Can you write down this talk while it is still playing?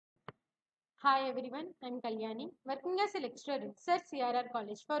Hi everyone, I'm Kalyani, working as a lecturer in Sir CRR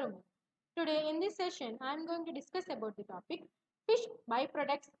College for Women. Today in this session, I'm going to discuss about the topic Fish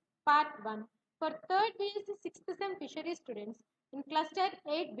Byproducts Part 1 for 3rd BSc 6th Sem Fisheries students in Cluster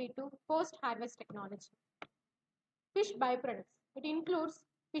 8B2 Post Harvest Technology. Fish byproducts. It includes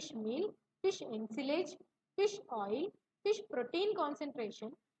fish meal, fish ensilage, fish oil, fish protein concentration,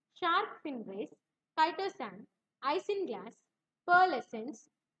 shark fin rays, chitosan, isinglass, pearl essence,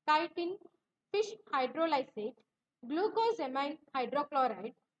 chitin, fish hydrolysate, glucosamine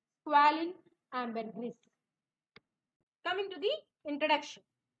hydrochloride, squalene, ambergris. Coming to the introduction.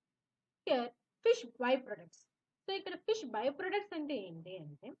 Here, fish byproducts. So ఇక్కడ fish byproducts అంటే ఏంటి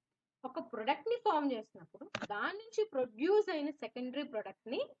అంటే ఒక ప్రొడక్ట్ని form చేసినప్పుడు దాని నుంచి produce అయిన secondary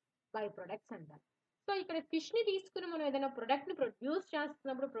ప్రొడక్ట్ని by products అంటారు. సో ఇక్కడ ఫిష్ని తీసుకుని మనం ఏదైనా ప్రొడక్ట్ని ప్రొడ్యూస్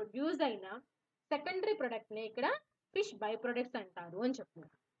చేస్తున్నప్పుడు ప్రొడ్యూస్ అయిన సెకండరీ ప్రొడక్ట్ని ఇక్కడ ఫిష్ బై ప్రొడక్ట్స్ అంటారు అని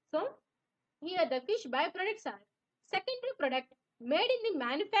చెప్తున్నారు. So here the fish by products are secondary product made in the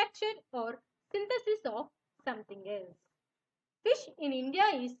manufacture are synthesis of something else. Fish in India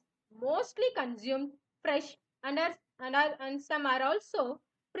is mostly consumed fresh and some are also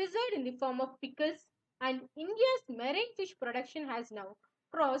preserved in the form of pickles, and India's marine fish production has now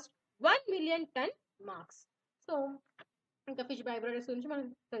crossed 1 million ton marks. So ఇంకా fish by products గురించి మనం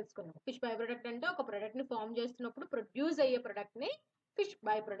తెలుసుకున్నాం. Fish by product అంటే ఒక ప్రొడక్ట్ని form చేస్తున్నప్పుడు produce అయ్యే ప్రొడక్ట్ని fish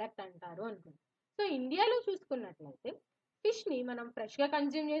by product అంటారు అనుకుంటాం. సో ఇండియాలో చూసుకున్నట్లయితే ఫిష్ని మనం ఫ్రెష్గా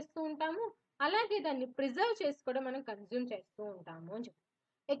కన్జ్యూమ్ చేస్తూ ఉంటాము, అలాగే దాన్ని ప్రిజర్వ్ చేసి కూడా మనం కన్జ్యూమ్ చేస్తూ ఉంటాము అని చెప్పి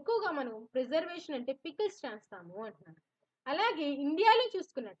ఎక్కువగా మనం ప్రిజర్వేషన్ అంటే పికిల్స్ చేస్తాము అంటున్నాను. అలాగే ఇండియాలో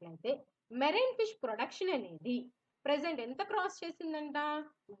చూసుకున్నట్లయితే మెరైన్ ఫిష్ ప్రొడక్షన్ అనేది ప్రెసెంట్ ఎంత క్రాస్ చేసిందంట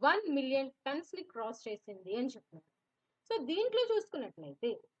 1 మిలియన్ టన్స్ని క్రాస్ చేసింది అని చెప్తున్నారు. సో దీంట్లో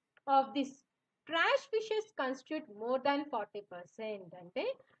చూసుకున్నట్లయితే of this trash fishes constitute more than 40%. అంటే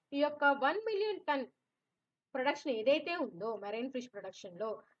ఈ యొక్క 1 మిలియన్ టన్ ప్రొడక్షన్ ఏదైతే ఉందో మెరైన్ ఫిష్ ప్రొడక్షన్లో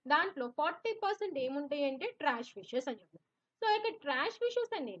దాంట్లో 40% ఏముంటాయి అంటే ట్రాష్ ఫిషెస్ అని చెప్తారు. సో ఇక్కడ ట్రాష్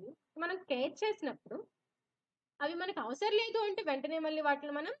ఫిషెస్ అనేవి మనం కేర్ చేసినప్పుడు అవి మనకు అవసరం లేదు అంటే వెంటనే మళ్ళీ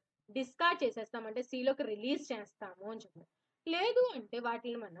వాటిని మనం డిస్కార్డ్ చేసేస్తాం, అంటే సీలోకి రిలీజ్ చేస్తాము అని చెప్తారు. లేదు అంటే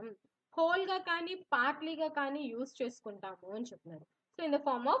వాటిని మనం హోల్గా కానీ పార్ట్లీగా కానీ యూస్ చేసుకుంటాము అని చెప్తున్నారు. So in the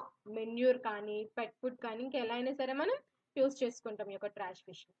form of manure కానీ పెట్ ఫుడ్ కానీ ఇంకా ఎలా అయినా సరే మనం యూస్ చేసుకుంటాం ఈ యొక్క trash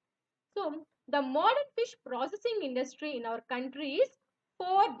fish. So, the modern fish processing industry in our country is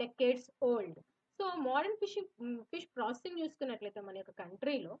 4 decades old. So, modern fish processing చూసుకున్నట్లయితే మన యొక్క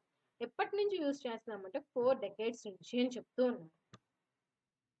కంట్రీలో ఎప్పటి నుంచి యూజ్ చేస్తున్నామంటే 4 decades నుంచి అని చెప్తూ ఉన్నారు.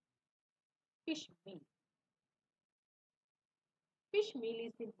 Fish meal. Fish meal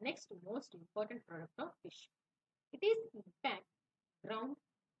is the next most important product of fish. It is in fact ground,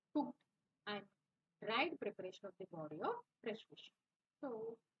 cooked and dried preparation of the body of fresh fish. So,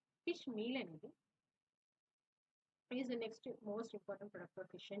 fish meal అనేది is the next most important product of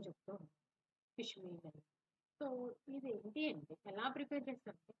fish అని చెప్తూ ఉన్నాం. Fish meal అనేది so ఇది ఏంటి అంటే ఎలా prepare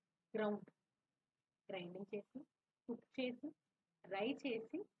చేస్తామంటే గ్రైండింగ్ చేసి కుక్ చేసి డ్రై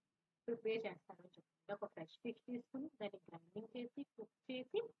చేసి ప్రిపేర్ చేస్తామని చెప్తుంది. ఒక ఫ్రెష్ ఫిష్ తీసుకుని దాన్ని గ్రైండింగ్ చేసి కుక్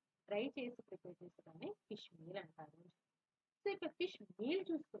చేసి డ్రై చేసి ప్రిపేర్ చేసేదాన్ని ఫిష్ మీల్ అంటారు. సో ఇక్కడ ఫిష్ మీల్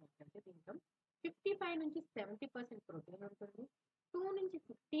చూసుకున్నట్లయితే దీంట్లో 55 నుంచి 70% ప్రోటీన్ ఉంటుంది, 2 నుంచి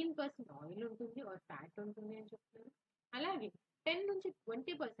 15% ఆయిల్ ఉంటుంది ఆర్ ఫ్యాట్ ఉంటుంది అని చెప్తున్నారు. అలాగే 10 నుంచి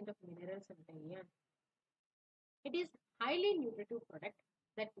 20% ఆఫ్ మినరల్స్ ఉంటాయి అని. It is highly nutritive product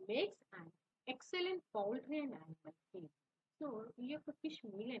that makes an excellent poultry and animal feed. So ఈ యొక్క ఫిష్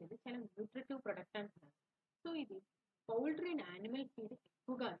మీల్ అనేది చాలా న్యూట్రిటివ్ ప్రొడక్ట్ అంటున్నారు. సో ఇది పౌల్ట్రీ అండ్ యానిమల్ ఫీడ్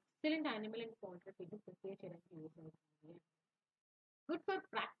ఎక్కువగా excellent animal and poultry feed prepare చేయడానికి యూజ్ అవుతుంది. Good for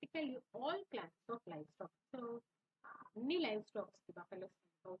practically all classes of life stock. So అన్ని లైఫ్ స్టాక్స్కి బఫెలోస్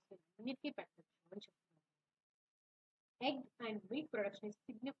అన్నిటికీ పెట్టచ్చు అని చెప్తున్నారు. Egg and meat production is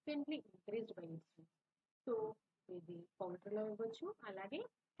significantly increased by it's. So ఇది పౌల్ట్రీలో ఇవ్వచ్చు, అలాగే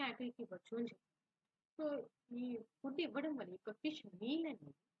క్యాటిల్కి ఇవ్వచ్చు అని చెప్తున్నారు. సో ఈ ఫుడ్ ఇవ్వడం వల్ల ఒక ఫిష్ మీల్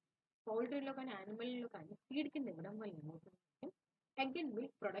అనేది పౌల్ట్రీలో కానీ యానిమల్లో కానీ ఫీడ్ కింద ఇవ్వడం వల్ల ఏమవుతుందంటే ఎగ్ అండ్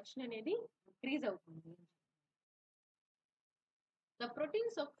మిల్క్ ప్రొడక్షన్ అనేది ఇంక్రీజ్ అవుతుంది. The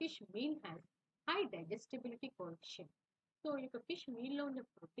proteins of fish meal has high digestibility coefficient. So ఈ యొక్క ఫిష్ మీల్లో ఉన్న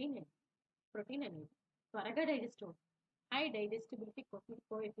ప్రోటీన్ అనేది త్వరగా డైజెస్ట్ అవుతుంది, హై డైజెస్టిబిలిటీ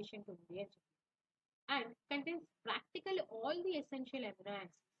కోఎఫిషియంట్ ఉంది అని చెప్పి and contains practical all the essential amino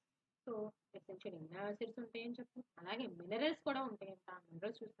acids. So essential amino acids ఉంటాయని చెప్పి అలాగే మినరల్స్ కూడా ఉంటాయంట.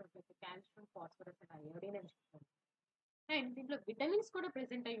 మినరల్స్ చూసినట్లయితే కాల్షియం, ఫాస్ఫరస్ అండ్ అయోడిన్ అని చెప్తారు. అండ్ దీంట్లో విటమిన్స్ కూడా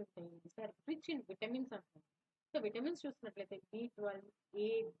ప్రెసెంట్ అయి ఉంటాయి. సార్ రిచ్ ఇన్ విటమిన్స్ అంటారు. సో విటమిన్స్ చూసినట్లయితే B12,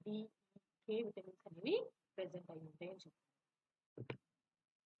 A, D, K vitamins అనేవి ప్రెసెంట్ అయి ఉంటాయి అని చెప్తారు.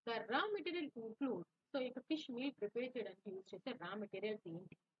 The The raw material include, so ఇక ఫిష్ మీల్ ప్రిపేర్ చేయడానికి యూజ్ చేసే రా మెటీరియల్స్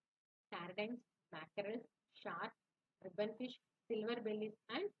ఏంటి? Sardines, మ్యాకరల్స్, shark, ribbon fish, silver bellies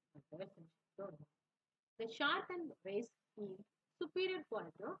and others. The shark and race ఈ superior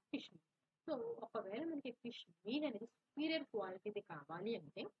quality of fish meal. So ఒకవేళ మనకి ఫిష్ మీల్ అనేది superior క్వాలిటీది కావాలి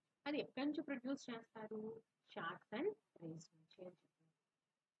అంటే అది ఎక్కడి నుంచి ప్రొడ్యూస్ చేస్తారు? షార్క్స్ అండ్ రేస్ నుంచి అని చెప్పారు.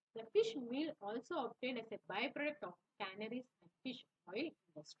 The fish meal also obtained as a byproduct of canneries and fish oil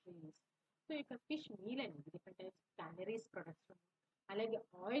industries. So ఇక ఫిష్ మీల్ అనేది డిఫరెంట్ టైప్స్ క్యానరీస్ ప్రొడక్ట్స్ అలాగే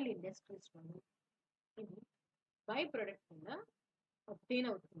ఆయిల్ ఇండస్ట్రీస్లోని ఇది బై ప్రొడక్ట్ కింద obtain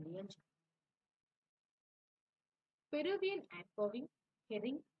అవుతుంది అని చెప్పారు. Peruvian anchovy,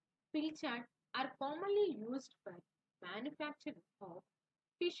 herring, pilchard are commonly used for manufacturing of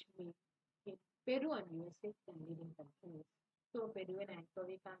fish meal in Peru and USA, the leading countries. So Peruvian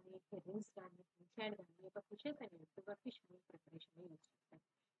యాంకోవీ కానీ హెర్రింగ్స్ కానీ పిల్చాడ్ కానీ ఒక ఫిషెస్ అనేవి ఎక్కువగా ఫిష్ మీల్ ప్రిపరేషన్ యూజ్ చేస్తారు.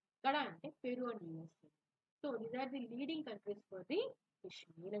 ఇక్కడ అంటే Peru and USA. So these are the leading countries for the fish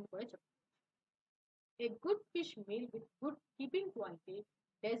meal అని కూడా చెప్తారు. A good fish meal with good keeping quality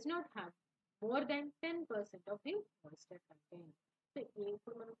does not have more than 10% of the moisture content. So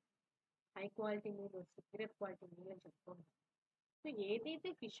ఇప్పుడు మనం high quality meal superior quality meal అని చెప్పుకుంటాం. So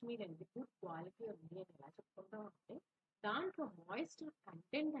ఏదైతే fish meal అనేది good quality ఉంది అని ఎలా చెప్పుకుంటాం అంటే దాంట్లో మాయిశ్చర్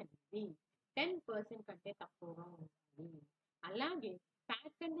కంటెంట్ అనేది 10% కంటే తక్కువగా ఉండాలి. అలాగే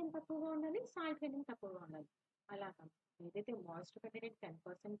ఫ్యాట్ కంటెంట్ తక్కువగా ఉండాలి, సాల్ట్ కంటెంట్ తక్కువగా ఉండాలి. అలాగా ఏదైతే మాయిశ్చర్ కంటెంట్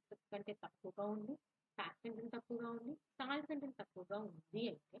 10% కంటే తక్కువగా ఉంది, ఫ్యాట్ కంటెంట్ తక్కువగా ఉంది, సాల్ట్ కంటెంట్ తక్కువగా ఉంది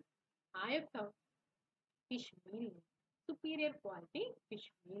అంటే ఆ యొక్క fish meal superior quality fish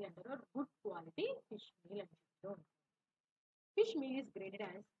meal అంటారు, గుడ్ క్వాలిటీ ఫిష్ మీల్ అని చెప్తూ ఉంటారు. Fish meal is graded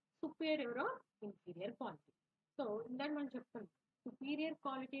as superior are inferior quality. So ఇందాక మనం చెప్తాం superior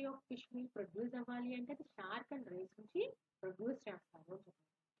quality of fish meal produce అవ్వాలి అంటే అది షార్క్ అండ్ రేస్ నుంచి ప్రొడ్యూస్ చేస్తారు అని చెప్తారు.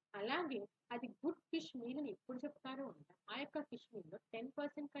 అలాగే అది గుడ్ ఫిష్ మీల్ అని ఎప్పుడు చెప్తారు అంటే ఆ యొక్క ఫిష్ మీల్లో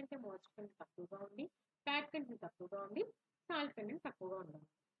 10% కంటే మాయిశ్చర్ కంటెంట్ తక్కువగా ఉండి, ఫ్యాట్ కంటెంట్ తక్కువగా ఉండి, సాల్ట్ కంటెంట్ తక్కువగా ఉండాలి.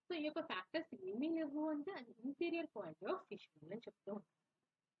 సో ఈ యొక్క ఫ్యాక్టర్స్ ఏమీ లేవు అంటే అది inferior quality of fish meal అని చెప్తూ ఉంటాం.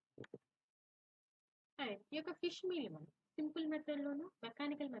 అండ్ ఈ యొక్క ఫిష్ మీల్ మనం సింపుల్ మెథడ్లోను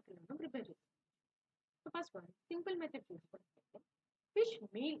మెకానికల్ మెథడ్లోను ప్రిపేర్ చేస్తాం. So first one simple method చూసుకున్నట్లయితే fish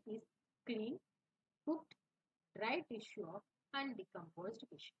meal is clean, cooked, dry tissue of అన్డికంపోజ్డ్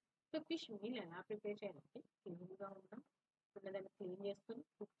fish. So fish meal ఎలా ప్రిపేర్ చేయాలంటే క్లీన్గా ఉన్నదాన్ని క్లీన్ చేసుకుని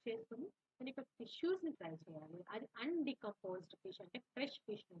కుక్ చేసుకుని దాని యొక్క టిష్యూస్ని ట్రై చేయాలి. అది అన్డికంపోజ్డ్ ఫిష్ అంటే ఫ్రెష్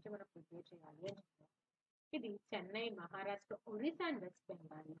ఫిష్ నుంచి మనం ప్రిపేర్ చేయాలి అని చెప్తారు. ఇది చెన్నై, మహారాష్ట్ర, ఒరిస్సా అండ్ వెస్ట్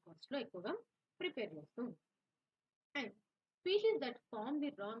బెంగాల్ కోస్ట్లో ఎక్కువగా ప్రిపేర్ చేస్తూ ఉంటాం. And species that form the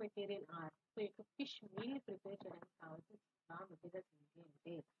raw material or, so ఇక ఫిష్ మీల్ ప్రిపేర్ చేయడానికి కావాల్సిన రా మెటీరియల్స్ ఏంటి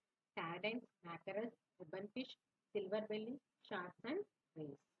అంటే sardines, మ్యాకరల్స్, ribbon fish, silver belly, sharks and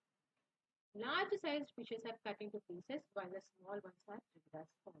race. Large sized fishes are cut into pieces while the small ones are treated as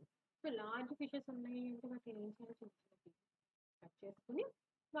small. So large fishes ఉన్నాయి అంటే వాటిని ఏం చేయాలి? చిన్న చిన్న పీసెస్ కట్ చేసుకుని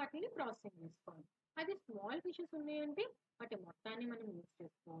వాటిని ప్రాసెసింగ్ చేసుకోవాలి. అది స్మాల్ ఫిషెస్ ఉన్నాయంటే వాటి మొత్తాన్ని మనం యూజ్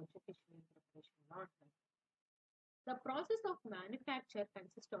చేసుకోవచ్చు ఫిష్ మీల్ ప్రిపరేషన్లో అంటారు. The process of manufacture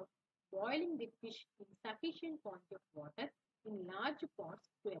consists of boiling the fish in sufficient quantity of water in large pots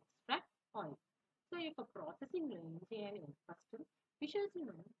to extract oil. So ఈ యొక్క ప్రాసెసింగ్లో ఏం చేయాలి అంటే ఫస్ట్ ఫిషెస్ని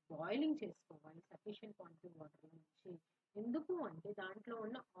మనం బాయిలింగ్ చేసుకోవాలి సఫిషియంట్ క్వాంటిటీ వాటర్ నుంచి. ఎందుకు అంటే దాంట్లో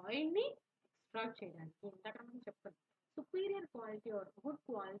ఉన్న ఆయిల్ని ఎక్స్ట్రాక్ట్ చేయడానికి. ఇందాక మనం చెప్పాలి superior quality are good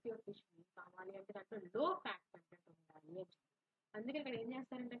quality of fish కావాలి అంటే దాంట్లో లో ఫ్యాట్ కంటెంట్ ఉండాలి అని. అందుకే ఇక్కడ ఏం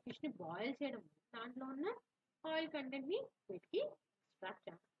చేస్తారంటే ఫిష్ని బాయిల్ చేయడం దాంట్లో ఉన్న ఆయిల్ కంటెంట్ని వీటికి ఎక్స్ట్రాక్ట్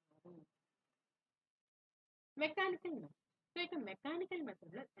చేస్తారు. Mechanical method. సో ఇక మెకానికల్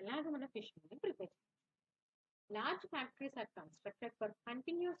మెథడ్లో ఎలాగ మన ఫిష్ ని ప్రిపేర్ చేయాలి? Large factories are constructed for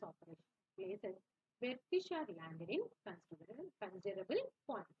continuous operation, places where fish are landed in considerable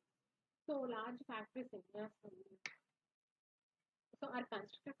quantity. So large factories are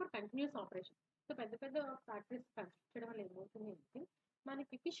constructed for continuous operation. So పెద్ద పెద్ద factories construct చేయడం వల్ల ఏమవుతుంది అంటే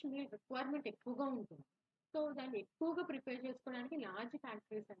మనకి ఫిష్ మీల్ రిక్వైర్మెంట్ ఎక్కువగా ఉంటుంది. సో దాన్ని ఎక్కువగా ప్రిపేర్ చేసుకోవడానికి లార్జ్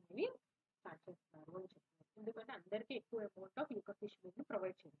ఫ్యాక్టరీస్ అనేవి స్టార్ట్ చేస్తున్నారు అని చెప్తున్నారు. ఎందుకంటే అందరికీ ఎక్కువ అమౌంట్ ఆఫ్ ఈ ఫిష్ మీల్ని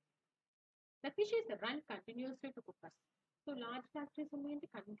ప్రొవైడ్ చేయాలి. The fish is run continuously to cookers. So large factories ఉన్నాయంటే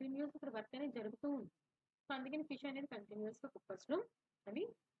కంటిన్యూస్ ఇక్కడ వర్క్ అనేది జరుగుతూ ఉంది. సో అందుకని ఫిష్ అనేది కంటిన్యూస్గా కుక్కర్స్లో అవి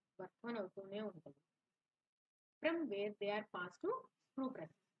వర్క్ ఆన్ అవుతూనే ఉంటుంది. From where they are pass to screw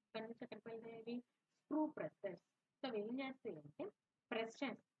presses. ఇక్కడ నుంచి ఎక్కడికి వెళ్ళేవి? Screw presses. సో అవి ఏం చేస్తాయి అంటే ప్రెస్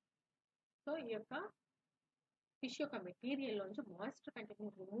చేస్తాయి. సో ఈ యొక్క ఫిష్ యొక్క మెటీరియల్లోంచి మాయిశ్చర్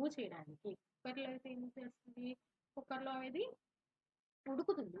కంటెంట్ని రిమూవ్ చేయడానికి కుక్కర్లో అయితే ఏం చేస్తుంది? కుక్కర్లో అది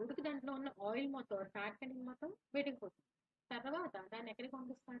ఉడుకుతుంది. ఉడికి దాంట్లో ఉన్న ఆయిల్ మొత్తం ఫ్యాట్ కంటెంట్ మొత్తం బయటకు పోతుంది. తర్వాత దాన్ని ఎక్కడికి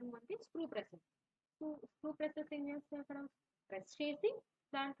పంపిస్తారు అంటే స్క్రూ ప్రెసెస్. స్క్రూ ప్రెసెస్ ఏం చేస్తాయి, అక్కడ ప్రెస్ చేసి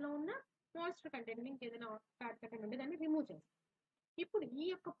దాంట్లో ఉన్న మాయిస్చర్ కంటెంట్ ఇంకేదైనా ఫ్యాట్ కంటెంట్ ఉంటే దాన్ని రిమూవ్ చేస్తారు. ఇప్పుడు ఈ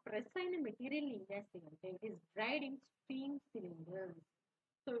యొక్క ప్రెస్ అయిన మెటీరియల్ ఏం చేస్తాయి అంటే it is dried in steam cylinders.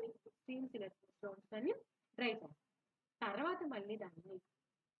 So steam సిలిండర్స్లో దాన్ని డ్రై చేస్తారు. తర్వాత మళ్ళీ దాన్ని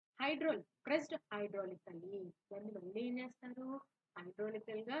ప్రెస్డ్ హైడ్రాలికల్లీ దాన్ని మళ్ళీ ఏం చేస్తారు,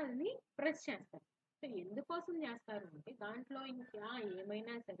 హైడ్రాలికల్గా అది ప్రెస్ చేస్తారు. సో ఎందుకోసం చేస్తారు అంటే దాంట్లో ఇంకా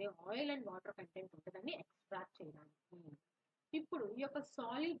ఏమైనా సరే ఆయిల్ అండ్ వాటర్ కంటెంట్ ఉంటుందని ఎక్స్ట్రాక్ట్ చేయడానికి. ఇప్పుడు ఈ యొక్క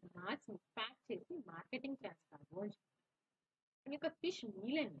సాలిడ్ ని ప్యాక్ చేసి మార్కెటింగ్ చేస్తారు. ఈ యొక్క ఫిష్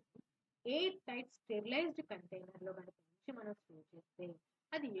మీల్ అనేది ఎయిర్ టైట్ స్టెరిలైజ్డ్ కంటైనర్లో కనుక ఉంచి మనం స్టోర్ చేస్తే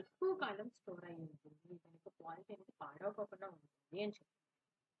అది ఎక్కువ కాలం స్టోర్ అయి ఉంటుంది, దానికి క్వాలిటీ అనేది పాడవకుండా ఉంటుంది అని చెప్పి.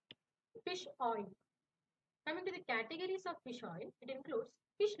 Fish oil. Coming to the categories of fish oil, it includes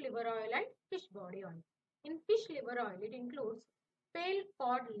fish liver oil and fish body oil. In fish liver oil, it includes pale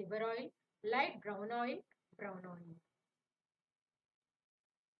cod liver oil, light brown oil, brown oil.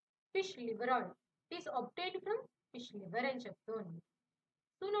 Fish liver oil is obtained from fish liver and చెప్తూ ఉంది.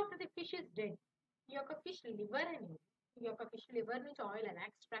 Soon after the fish is dead, ఈ యొక్క fish liver అనేది ఈ యొక్క fish liver నుంచి oil ఎలా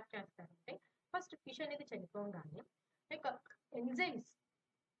extract చేస్తారంటే ఫస్ట్ ఫిష్ అనేది చనిపోగానే లైక్ ఎంజైమ్స్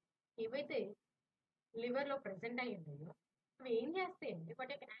ఏవైతే లివర్లో ప్రెసెంట్ అయి ఉన్నాయో అవి ఏం చేస్తాయి అంటే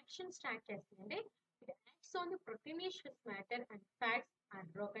వాటి యొక్క యాక్షన్ స్టార్ట్ చేస్తాయి. అంటే it acts on the proteinaceous matter and fats are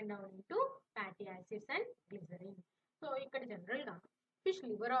broken down into fatty acids and glycerin. So ఇక్కడ జనరల్గా ఫిష్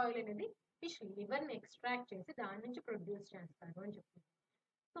లివర్ ఆయిల్ అనేది ఫిష్ లివర్ని ఎక్స్ట్రాక్ట్ చేసి దాని నుంచి ప్రొడ్యూస్ చేస్తారు అని చెప్తుంది.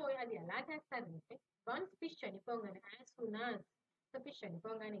 సో అది ఎలా చేస్తారంటే once fish చనిపోగానే as soon as fish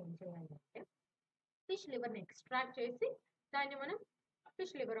చనిపోగానే ఏం చేయాలి అంటే ఫిష్ లివర్ని ఎక్స్ట్రాక్ట్ చేసి దాన్ని మనం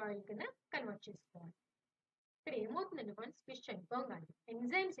ఫిష్ లివర్ ఆయిల్ కింద కన్వర్ట్ చేసుకోవాలి. ఇక్కడ ఏమవుతుందండి, వన్స్ ఫిష్ చనిపోగానే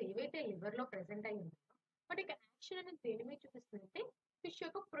ఎంజైమ్స్ ఏవైతే లివర్లో ప్రెసెంట్ అయి ఉన్నాయో వాటి యాక్షన్ అనేది దేని మీద చూపిస్తుందంటే ఫిష్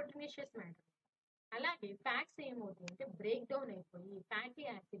యొక్క ప్రోటీనేషియస్ మ్యాటర్. అలాగే ఫ్యాట్స్ ఏమవుతాయి అంటే బ్రేక్ డౌన్ అయిపోయి ఫ్యాటీ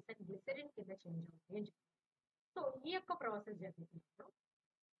యాసిడ్స్ అండ్ గ్లిసరిన్ కింద చేంజ్ అవుతాయి అని చెప్పి. సో ఈ యొక్క ప్రాసెస్ జరుగుతున్నప్పుడు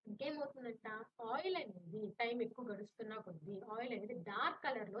ఇంకేమవుతుందంట, ఆయిల్ అనేది టైం ఎక్కువ గడుస్తున్నా కొద్దీ ఆయిల్ అనేది డార్క్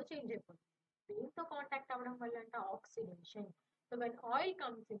కలర్లో చేంజ్ అయిపోతుంది. దేంతో కాంటాక్ట్ అవ్వడం వల్ల అంటే oxidation. So when oil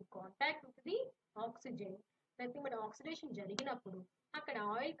comes in contact with the oxygen, nothing but oxidation జరిగినప్పుడు అక్కడ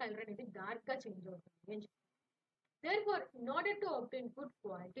ఆయిల్ కలర్ అనేది డార్క్గా చేంజ్ అవుతుంది అని చెప్పి. Therefore, in order to obtain good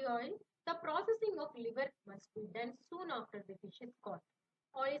quality oil, the processing of liver must be done soon after the fish is caught.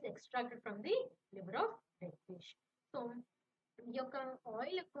 Oil is extracted from the liver of dead fish. So, ఈ యొక్క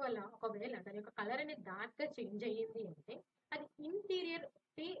oil వల్ల ఒకవేళ దాని యొక్క colour అనేది డార్క్గా change అయ్యింది అంటే అది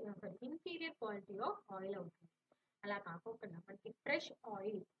ఇన్ఫీరియర్ క్వాలిటీ ఆఫ్ ఆయిల్ అవుతుంది. అలా కాకుండా మనకి ఫ్రెష్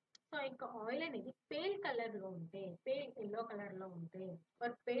ఆయిల్, సో ఇంకా ఆయిల్ అనేది పేల్ కలర్లో ఉంటే, పేల్ ఎల్లో కలర్లో ఉంటే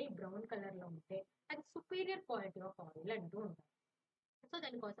పేల్ బ్రౌన్ కలర్లో ఉంటే అది సుపీరియర్ క్వాలిటీ ఆఫ్ ఆయిల్ అంటూ ఉంటారు. సో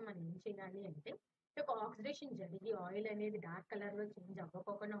దానికోసం మనం ఏం చేయాలి అంటే ఒక ఆక్సిడేషన్ జరిగి ఆయిల్ అనేది డార్క్ కలర్లో చేంజ్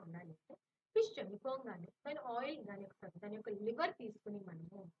అవ్వకుండా ఉండాలి అంటే ఫిష్ చనిపోగానే దాని ఆయిల్ దాని యొక్క లివర్ తీసుకుని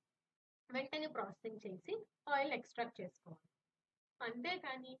మనము వెంటనే ప్రాసెసింగ్ చేసి ఆయిల్ ఎక్స్ట్రాక్ట్ చేసుకోవాలి.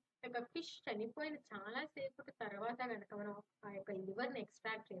 అంతేకాని ఒక ఫిష్ చనిపోయిన చాలా సేపటి తర్వాత కనుక మనం ఆ యొక్క లివర్ని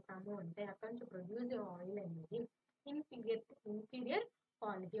ఎక్స్ట్రాక్ట్ చేసాము అంటే అక్కడ నుంచి ప్రొడ్యూస్ ఆయిల్ అనేది ఇన్ఫీరియర్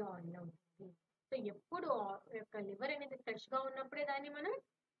క్వాలిటీ ఆయిల్ అవుతుంది. సో ఎప్పుడు యొక్క లివర్ అనేది ఫ్రెష్గా ఉన్నప్పుడే దాన్ని మనం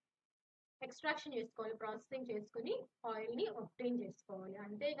ఎక్స్ట్రాక్షన్ చేసుకోవాలి, ప్రాసెసింగ్ చేసుకుని ఆయిల్ని ఒబ్టైన్ చేసుకోవాలి.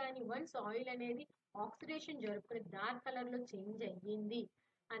 అంతేగాని వన్స్ ఆయిల్ అనేది ఆక్సిడేషన్ జరుపుకుని డార్క్ కలర్లో చేంజ్ అయ్యింది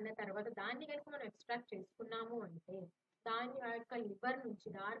అన్న తర్వాత దాన్ని కనుక మనం ఎక్స్ట్రాక్ట్ చేసుకున్నాము అంటే దాని యొక్క లివర్ నుంచి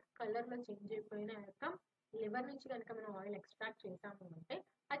డార్క్ కలర్లో చేంజ్ అయిపోయిన యొక్క లివర్ నుంచి కనుక మనం ఆయిల్ ఎక్స్ట్రాక్ట్ చేసాము అంటే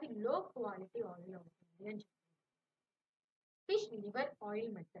అది లో క్వాలిటీ ఆయిల్ అవుతుంది అని చెప్తారు. ఫిష్ లివర్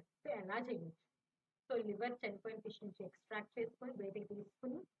ఆయిల్ మెథడ్ ఎలా చేయొచ్చు? సో లివర్ చనిపోయిన ఫిష్ నుంచి ఎక్స్ట్రాక్ట్ చేసుకొని బయటకు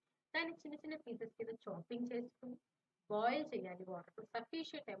తీసుకుని దాన్ని చిన్న చిన్న పీసెస్ కింద చాపింగ్ చేసుకుని బాయిల్ చేయాలి వాటర్తో,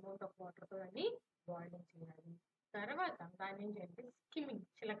 సఫిషియంట్ అమౌంట్ ఆఫ్ వాటర్తో దాన్ని బాయిలింగ్ చేయాలి. తర్వాత దాన్ని ఏం చేయాలంటే స్కిమ్మింగ్,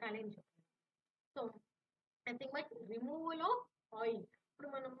 చిలకాలి అని చెప్తారు. So nothing but removal of oil. ఇప్పుడు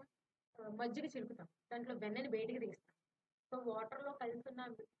మనం మజ్జిగ చిలుకుతాం, దాంట్లో వెన్నని బయటికి తీస్తాం. సో వాటర్లో కలిసిన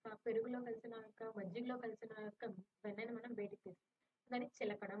పెరుగులో కలిసిన యొక్క మజ్జిగలో కలిసిన యొక్క వెన్నని మనం బయటికి తీస్తాం, దాన్ని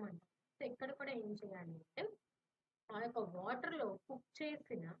చిలకడం అంటాం. సో ఇక్కడ కూడా ఏం చేయాలి అంటే ఆ యొక్క వాటర్లో కుక్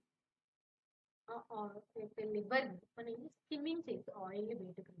చేసిన లివర్ని మనం స్కిమ్మింగ్ చేసి ఆయిల్ని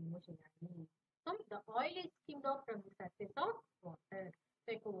బయటకు రిమూవ్ చేయాలి. So the oil is skimmed of from the surface of water. So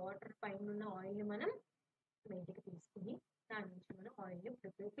యొక్క వాటర్ పైన ఉన్న ఆయిల్ని మనం బయటకు తీసుకుని దాని నుంచి మనం ఆయిల్ని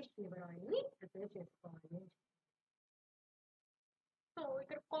ఫిష్ లివర్ ఆయిల్ని ప్రిపేర్ చేసుకోవాలి. సో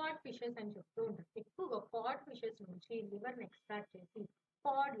ఇక్కడ కాడ్ ఫిషెస్ అని చెప్తూ ఉంటారు. ఎక్కువగా కాడ్ ఫిషెస్ నుంచి లివర్ని ఎక్స్ట్రాక్ట్ చేసి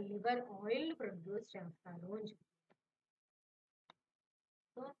కాడ్ లివర్ ఆయిల్ ప్రొడ్యూస్ చేస్తారు అని చెప్తారు.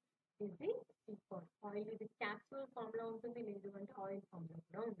 is the seed pod. Oil ఇది క్యాప్సూల్ ఫామ్ లో ఉంటుంది, లేదు అంటే ఆయిల్ ఫామ్ లో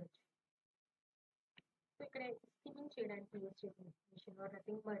కూడా ఉండొచ్చు. సో ఇక్కడ స్కిమ్మింగ్ చేయడానికి యూజ్ చేసే machine are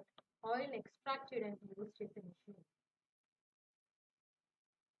nothing but oil extract చేయడానికి యూజ్ చేసే machine.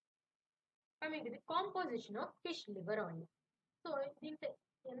 Coming to the composition of fish liver oil. So దీంట్లో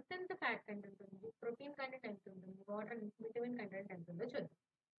ఎంతెంత ఫ్యాట్ కంటెంట్ ఉంది, ప్రోటీన్ కంటెంట్ ఎంత ఉంటుంది, వాటర్ విటమిన్ కంటెంట్ ఎంత ఉందో చూద్దాం.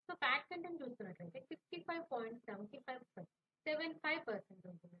 సో ఫ్యాట్ కంటెంట్ చూస్తున్నట్లయితే 55.75%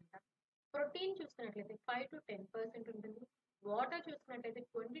 ఉంటుందంట. ప్రోటీన్ చూసుకున్నట్లయితే 5 to 10% ఉంటుంది. వాటర్ చూసుకున్నట్లయితే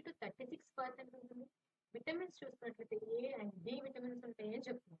 20 to 36% ఉంటుంది. విటమిన్స్ చూసుకున్నట్లయితే ఏ అండ్ డి విటమిన్స్ ఉంటాయని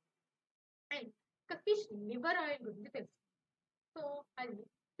చెప్తున్నారు. అండ్ ఒక ఫిష్ లివర్ ఆయిల్ గురించి తెలుసు. సో అది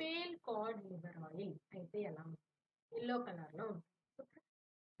పేల్ కార్డ్ లివర్ ఆయిల్ అయితే ఎలా ఉంటుంది, ఎల్లో కలర్లో ఉంటుంది.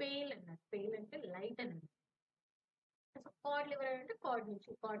 పేల్ అన్నారు, పేల్ అంటే లైట్ అన్నారు. సో కార్డ్ లివర్ అంటే కార్డ్ నుంచి,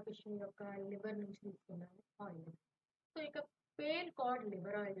 కార్డ్ ఫిష్ యొక్క లివర్ నుంచి తీసుకున్నాను ఆయిల్. సో ఇక పేల్ కార్డ్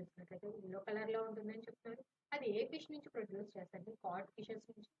లివర్ ఆయిల్ చూసినట్లయితే ఎల్లో కలర్లో ఉంటుందని చెప్తున్నారు. అది ఏ ఫిష్ నుంచి ప్రొడ్యూస్ చేస్తారు, కార్డ్ ఫిషెస్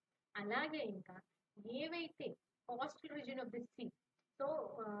నుంచి. అలాగే ఇంకా ఏవైతే coastal region of the sea, so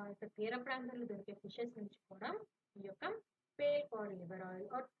తీర ప్రాంతాల్లో దొరికే ఫిషెస్ నుంచి కూడా ఈ యొక్క pale card liver oil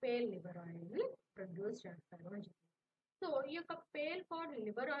are pale liver ఆయిల్ని ప్రొడ్యూస్ చేస్తారు అని చెప్పారు. సో ఈ యొక్క పేల్ కార్డ్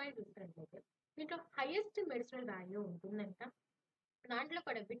లివర్ ఆయిల్ చూసినట్లయితే దీంట్లో హైయెస్ట్ మెడిసినల్ వాల్యూ ఉంటుందంట. దాంట్లో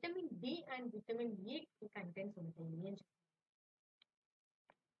కూడా vitamin D and vitamin E contents ఉంటాయి అని చెప్తాం.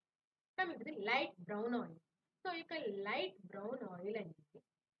 ఇది లైట్ బ్రౌన్ ఆయిల్. సో ఇక లైట్ బ్రౌన్ ఆయిల్ అనేది,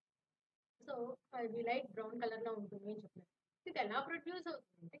 సో అది లైట్ బ్రౌన్ కలర్ లో ఉంటుంది అని చెప్తున్నారు. ఇది ఎలా ప్రొడ్యూస్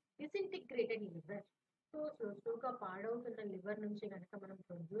అవుతుందంటే డిసింటిగ్రేటెడ్ లివర్. సో స్లోగా పాడవుతున్న లివర్ నుంచి కనుక మనం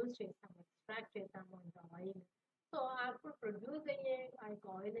ప్రొడ్యూస్ చేస్తాము, ఎక్స్ట్రాక్ట్ చేస్తాము అంత ఆయిల్, సో అప్పుడు ప్రొడ్యూస్ అయ్యే ఆ యొక్క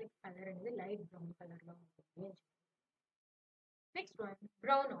ఆయిల్ కలర్ అనేది లైట్ బ్రౌన్ కలర్ లో ఉంటుంది. Next one,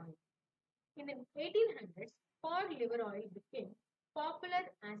 brown oil. In the 1800s, cod liver oil became popular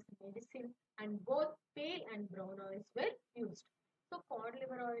as medicine and both pale and brown oils were used. So cod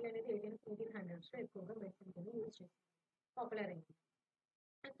liver oil అనేది 1800s లో ఎక్కువగా medicine కింద use చేస్తారు, popular అయింది.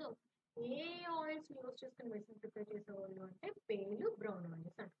 So ఏ oils use చేసుకుని medicine prepare చేసేవాళ్ళు అంటే పేలు, బ్రౌన్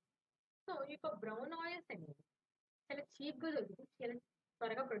ఆయిల్స్ అంటారు. సో ఈ యొక్క బ్రౌన్ ఆయిల్స్ అనేది చాలా చీప్గా దొరుకుతుంది, చాలా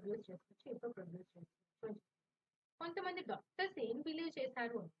త్వరగా ప్రొడ్యూస్ చేసుకోవచ్చు, చీప్గా ప్రొడ్యూస్ చేసుకోవచ్చు. కొంతమంది డాక్టర్స్ ఏం బిలీవ్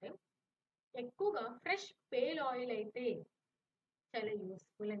చేశారు అంటే ఎక్కువగా ఫ్రెష్ పేల్ ఆయిల్ అయితే చాలా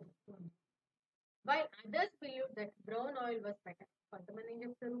యూస్ఫుల్ అని చెప్తుంది. While others believe that brown oil was better. కొంతమంది ఏం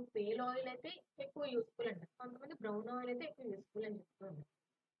చెప్తారు, పేల్ ఆయిల్ అయితే ఎక్కువ యూస్ఫుల్ అంటారు, కొంతమంది బ్రౌన్ ఆయిల్ అయితే ఎక్కువ యూస్ఫుల్ అని చెప్తుంది.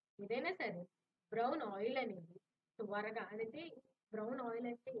 ఏదైనా సరే బ్రౌన్ ఆయిల్ అనేది త్వరగా అనేది, బ్రౌన్ ఆయిల్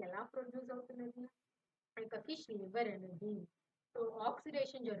అంటే ఎలా ప్రొడ్యూస్ అవుతున్నది, ఇంకా ఫిష్ లివర్ అనేది సో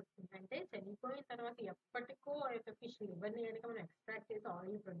ఆక్సిడేషన్ జరుగుతుంది. అంటే చనిపోయిన తర్వాత ఎప్పటికో ఆ యొక్క ఫిష్ లివర్ని కనుక మనం ఎక్స్ట్రాక్ట్ చేసి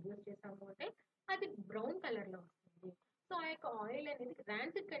ఆయిల్ ప్రొడ్యూస్ చేసాము అంటే అది బ్రౌన్ కలర్లో వస్తుంది. సో ఆ యొక్క ఆయిల్ అనేది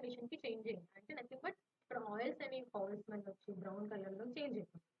రాన్సిడ్ కండిషన్కి చేంజ్ అయింది. అంటే నథింగ్ బట్ ఇప్పుడు ఆయిల్స్ అనేవి ఫౌల్ స్మెల్ వచ్చి బ్రౌన్ కలర్లో చేంజ్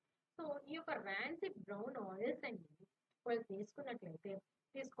అయిపోతుంది. సో ఈ యొక్క రాన్సిడ్ బ్రౌన్ ఆయిల్స్ అనేవి వాళ్ళు తీసుకున్నట్లయితే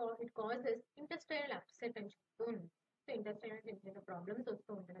ఇట్ కాజెస్ ఇంటెస్టైనల్ అప్సెట్ అని చెప్తూ ఉంది. సో ఇంటెస్టైనల్ చిన్న చిన్న ప్రాబ్లమ్స్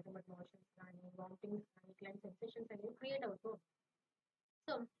వస్తూ ఉంటాయి, బట్ మోషన్స్ కానీ వామిటింగ్స్ కానీ ఇట్లాంటి సెన్సేషన్స్ అనేవి క్రియేట్ అవుతూ ఉంటాయి.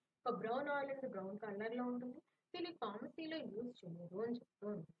 సో ఒక బ్రౌన్ ఆయిల్ అనేది బ్రౌన్ కలర్లో ఉంటుంది, దీన్ని ఫార్మసీలో యూజ్ చేయరు అని చెప్తూ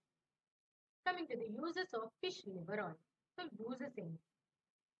ఉంటుంది. Coming to the uses of fish liver oil. So uses ఏంటి,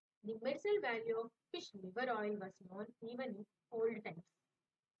 the medicinal value of fish liver oil was known even in old times.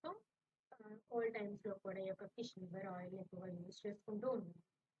 So old టైమ్స్లో కూడా ఈ యొక్క ఫిష్ లివర్ ఆయిల్ ఎక్కువగా యూజ్ చేసుకుంటూ ఉంటుంది.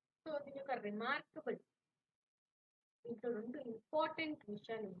 సో దీని యొక్క రిమార్కబుల్, ఇంట్లో రెండు ఇంపార్టెంట్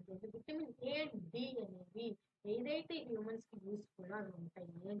విషయాలు ఏంటంటే విటమిన్ ఏ అండ్ డి అనేవి ఏదైతే హ్యూమన్స్కి యూస్ఫుల్ అవి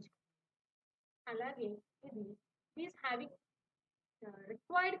ఉంటాయి అని చెప్తారు. అలాగే ఇది is having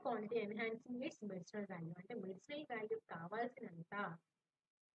required quantity enhancing it's medicinal value. అంటే మెడిసినల్ వాల్యూ కావాల్సినంత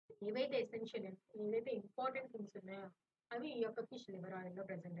ఏవైతే ఎసెన్షియల్, ఏవైతే ఇంపార్టెంట్ థింగ్స్ ఉన్నాయో అవి ఈ యొక్క ఫిష్ లివర్ ఆయిల్లో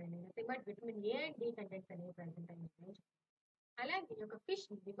ప్రెసెంట్ అయినాయి, but vitamin A and D contents అనేవి ప్రెసెంట్ అయినాయి. అలాగే ఈ యొక్క ఫిష్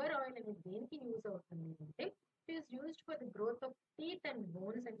లివర్ ఆయిల్ అనేది దేనికి యూజ్ అవుతుంది అంటే it is used for the growth of teeth and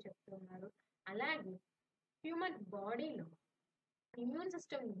bones అని చెప్తున్నారు. అలాగే హ్యూమన్ బాడీలో ఇమ్యూన్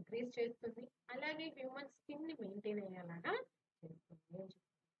సిస్టమ్ ఇంక్రీజ్ చేస్తుంది, అలాగే హ్యూమన్ స్కిన్ ని మెయింటైన్ అయ్యేలాగా చేస్తుంది.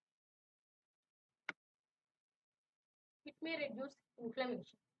 It may reduce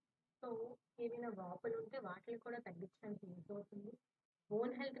inflammation. So ఏదైనా వాపులు ఉంటే వాటిని కూడా తగ్గించడానికి యూజ్ అవుతుంది,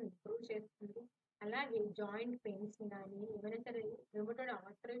 బోన్ హెల్త్ ఇంప్రూవ్ చేస్తుంది. అలాగే జాయింట్ పెయిన్స్ కానీ ఏమైనా సరే రిమోటెడ్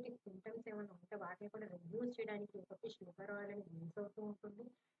ఆర్థరైటిక్ సింటమ్స్ ఏమైనా ఉంటే వాటిని కూడా రెడ్యూస్ చేయడానికి ఒక ఫిష్ లివర్ ఆయిల్ అనేది యూజ్ అవుతూ ఉంటుంది.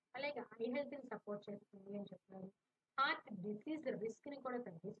 అలాగే ఐ హెల్త్ని సపోర్ట్ చేస్తుంది అని చెప్తున్నారు. హార్ట్ డిసీజ్ రిస్క్ని కూడా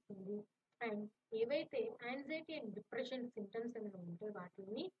తగ్గిస్తుంది. అండ్ ఏవైతే యాంగ్జైటీ అండ్ డిప్రెషన్ సింటమ్స్ ఏమైనా ఉంటే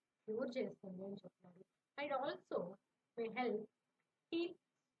వాటిని క్యూర్ చేస్తుంది అని చెప్తున్నారు. And also may help heal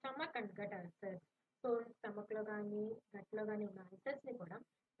stomach stomach and gut ulcers. So స్టమక్లో కానీ గట్లో కానీ ఉన్న అల్సర్స్ని కూడా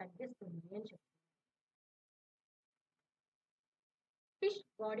తగ్గిస్తుంది అని చెప్తారు. Fish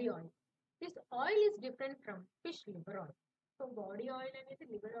body oil. This oil is different from fish liver oil. So body oil అనేది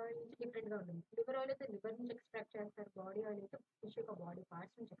లివర్ ఆయిల్ నుంచి డిఫరెంట్గా ఉంటుంది. లివర్ ఆయిల్ అయితే లివర్ నుంచి ఎక్స్ట్రాక్ట్ చేస్తారు, బాడీ ఆయిల్ అయితే ఫిష్ యొక్క బాడీ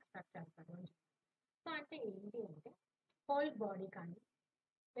పార్ట్స్ నుంచి ఎక్స్ట్రాక్ట్ చేస్తారు అని చెప్తారు. సో అంటే ఏంటి అంటే హోల్ బాడీ కానీ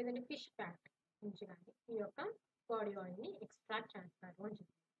లేదంటే ఫిష్ ఫ్యాట్ నుంచి కానీ ఈ యొక్క బాడీ ఆయిల్ని ఎక్స్ట్రాక్ట్ చేస్తారు అని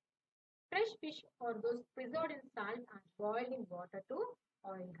చెప్తారు. Fresh fish are those preserved in salt and boiled in water to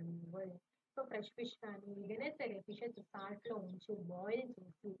oil removal. So fresh fish కానీ ఏదైనా సరే ఫిషెస్ సాల్ట్లో ఉంచి బాయిల్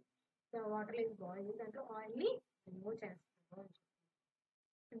చేసి వాటర్ వేసి బాయిల్ చేసి దాంట్లో ఆయిల్ని రిమూవ్ చేస్తారు.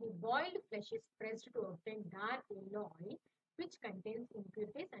 The boiled flesh is pressed to obtain dark yellow oil which contains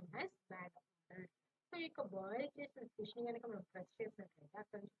impurities and has bad odor. So ఈ యొక్క బాయిల్ చేసిన ఫిష్ని కనుక మనం ప్రెస్ చేసినట్లయితే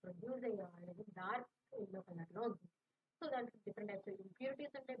అక్కడ నుంచి ప్రొడ్యూస్ అయ్యే ఆయిల్ అనేది డార్క్ ఎల్లో కలర్లో ఉంటుంది. సో దాంట్లో డిఫరెంట్ టైప్స్ ఆఫ్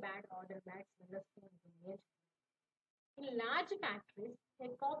ఇంప్యూరిటీస్ అంటే బ్యాడ్ ఆర్డర్ బ్యాడ్ స్మెల్ వస్తూ ఉంటుంది. In large factories, a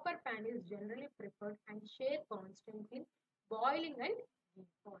copper pan is generally preferred and share constant in boiling and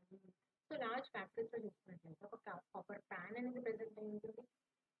reforming. So large ఫ్యాక్టరీస్లో చూసుకున్నట్లయితే ఒక కాపర్ ప్యాన్ అనేది present అయి ఉంటుంది,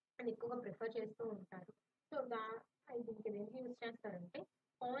 అది ఎక్కువగా ప్రిఫర్ చేస్తూ ఉంటారు. సో దీనికి దేనికి యూజ్ చేస్తారంటే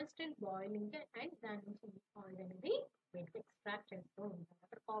కాన్స్టెంట్ బాయిలింగ్ అండ్ దాని నుంచి ఆయిల్ అనేది బయటకు ఎక్స్ట్రాక్ట్ చేస్తూ ఉంటారు.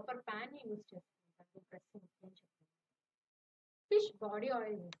 అక్కడ కాపర్ ప్యాన్ యూజ్ చేస్తూ ఉంటారు ప్రెస్సింగ్ అని చెప్తారు. ఫిష్ బాడీ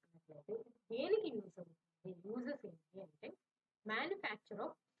ఆయిల్ చూసుకున్నట్లయితే దేనికి యూజ్ అవుతుంది, యూజెస్ ఏంటి అంటే మ్యానుఫ్యాక్చర్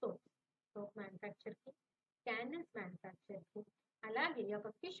ఆఫ్ సోప్ మ్యానుఫ్యాక్చర్కి, క్యాండిల్స్ మ్యానుఫ్యాక్చర్కి, అలాగే ఒక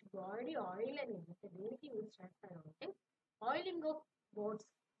ఫిష్ బాడీ ఆయిల్ అనేది దేనికి యూజ్ చేస్తారు అంటే ఆయిలింగ్ ఆఫ్ బోట్స్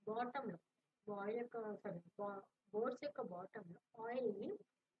బాటంలో బోట్స్ యొక్క బాటంలో ఆయిల్ని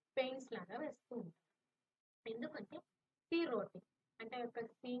పెయింట్స్ లాగా వేస్తూ ఉంటారు. ఎందుకంటే సీ రోటింగ్ అంటే యొక్క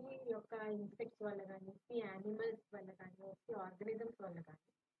సీ యొక్క ఇన్సెక్ట్స్ వల్ల కానీ సీ యానిమల్స్ వల్ల కానీ సీ ఆర్గానిజమ్స్ వల్ల కానీ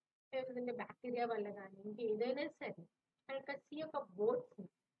లేదంటే బ్యాక్టీరియా వల్ల కానీ ఇంకేదైనా సరే ఆ యొక్క సీ యొక్క బోట్స్ని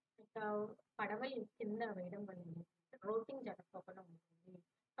పడవలు కింద వేయడం వల్ల రోటింగ్ జరగకుండా ఉంటుంది.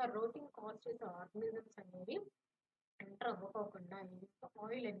 ఆ రోటింగ్ కాస్ట్ చేసే ఆర్గానిజమ్స్ అనేవి ఎంటర్ అవ్వకోకుండా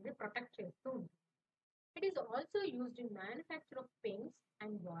ఆయిల్ అనేది ప్రొటెక్ట్ చేస్తూ ఉంటుంది. It is also used in manufacture of paints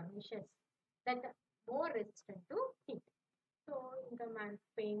and varnishes that more resistant to heat. So ఇంకా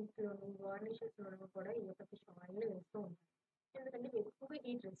పెయింట్స్లోను వార్నిషెస్లోను కూడా ఈ యొక్క ఫిష్ ఆయిల్ వేస్తూ ఉంటారు, ఎందుకంటే ఎక్కువగా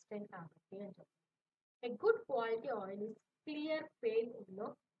హీట్ రెసిస్టెంట్ కాబట్టి అని చెప్తారు. A good quality oil is clear pale yellow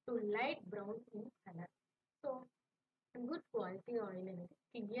to light brown in color. So good quality oil అనేది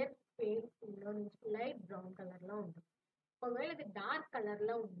క్లియర్ పేల్ yellow నుంచి లైట్ బ్రౌన్ కలర్లో ఉంటుంది. ఒకవేళ అది డార్క్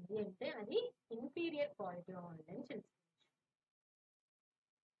కలర్లో ఉంది అంటే అది ఇన్ఫీరియర్ క్వాలిటీ ఆయిల్ అని తెలుసుకోవచ్చు.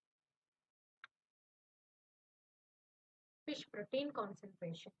 Fish protein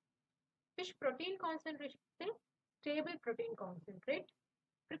concentration. Fish protein concentration అంటే stable protein concentrate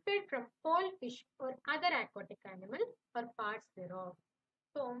prepared from whole fish or other aquatic animal or parts thereof.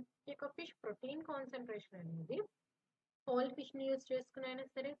 So ఈ యొక్క ఫిష్ ప్రోటీన్ కాన్సన్ట్రేషన్ అనేది హోల్ ఫిష్ని యూజ్ చేసుకునైనా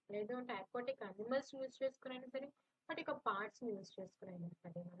సరే లేదంటే aquatic animals యూజ్ చేసుకునైనా సరే వాటి యొక్క పార్ట్స్ని యూజ్ చేసుకునైనా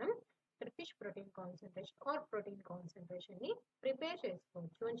సరే మనం ఇక్కడ fish protein concentration are protein కాన్సన్ట్రేషన్ని prepare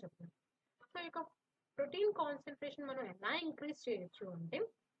చేసుకోవచ్చు అని చెప్తున్నాం. సో ఈ యొక్క ప్రోటీన్ కాన్సన్ట్రేషన్ మనం ఎలా ఇంక్రీజ్ చేయొచ్చు అంటే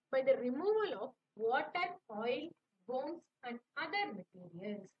by the removal of water, oil, bones and other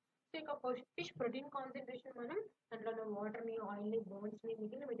materials. So ఇక ఫిష్ ప్రోటీన్ కాన్సన్ట్రేషన్ మనం దాంట్లో వాటర్ని, ఆయిల్ని, బోన్స్ని,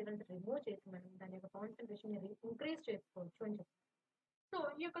 మిగిలిన మెటీరియల్స్ రిమూవ్ చేసి మనం దాని యొక్క కాన్సన్ట్రేషన్ ఇంక్రీజ్ చేసుకోవచ్చు అని చెప్తాం. సో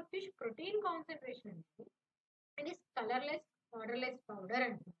ఈ యొక్క ఫిష్ ప్రోటీన్ కాన్సన్ట్రేషన్ అనేది ఇది కలర్లెస్ ఆర్డర్లెస్ పౌడర్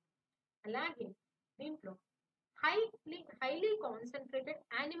అంటుంది. అలాగే దీంట్లో highly concentrated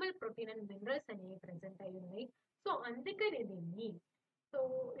animal protein and minerals అనేవి ప్రెసెంట్ అయి ఉన్నాయి. సో అందుకని దీన్ని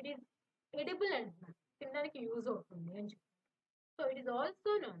ఇట్ ఈస్ ఎడిబుల్ అంటున్నారు, తినడానికి యూజ్ అవుతుంది అని చెప్తారు. So it is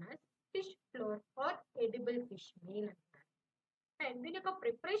also known as fish floor or edible fish meal అంటారు. అండ్ దీని యొక్క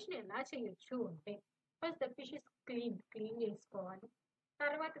ప్రిపరేషన్ ఎలా చేయొచ్చు అంటే first the fish is clean చేసుకోవాలి,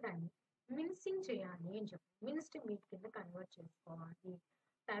 తర్వాత దాన్ని మిన్సింగ్ చేయాలి అని చెప్పి మిన్స్డ్ మీట్ కింద కన్వర్ట్ చేసుకోవాలి.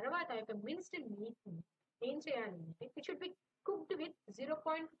 తర్వాత ఆ యొక్క మిన్స్డ్ మీట్ని ఏం చేయాలి అంటే it should be cooked with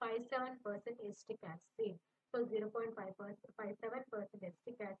 0.57% acetic acid. So 0.57%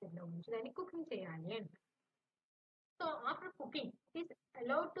 acidic యాసిడ్లో ఉంచి దాన్ని కుకింగ్ చేయాలి అంట. So after cooking it is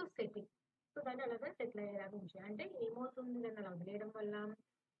allowed to settle. So దాన్ని అలాగా సెటిల్ అయ్యేలాగా ఉంచాలి. అంటే ఏమవుతుంది, దాన్ని అలా వదిలేయడం వల్ల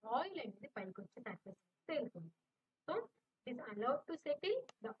ఆయిల్ అనేది పైకి వచ్చి సర్ఫేస్ తేలుతుంది. So it is allowed to settle,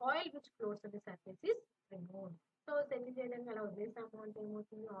 the oil which floats on the surface is removed. So settle చేయడానికి అలా వదిలేసాము అంటే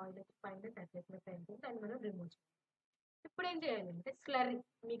ఏమవుతుంది, ఆయిల్ వచ్చి పైన సర్ఫేస్ మీద తేలుతుంది, దాన్ని మనం రిమూవ్ చేయాలి. ఇప్పుడు ఏం చేయాలంటే స్లర్రీ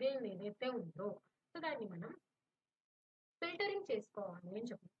మిగిలిన ఏదైతే ఉందో సో దాన్ని మనం ఫిల్టరింగ్ చేసుకోవాలి అని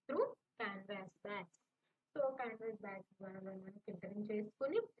చెప్పి through canvas bags. So canvas bags ద్వారా మనం ఫిల్టరింగ్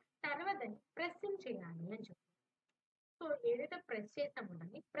చేసుకుని తర్వాత దాన్ని ప్రెస్సింగ్ చేయాలి అని చెప్పి. సో ఏదైతే ప్రెస్ చేస్తామో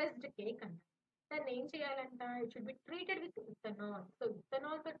దాన్ని ప్రెస్డ్ కేక్ అంటారు. దాన్ని ఏం చేయాలంట, it should be treated with ethanol. So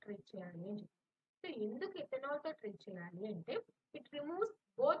ఇథనాల్తో treat చేయాలి అని చెప్పి. సో ఎందుకు ఇథనాల్తో ట్రీట్ చేయాలి అంటే it removes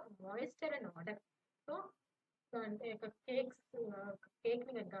both moisture and order. So అంటే ఒక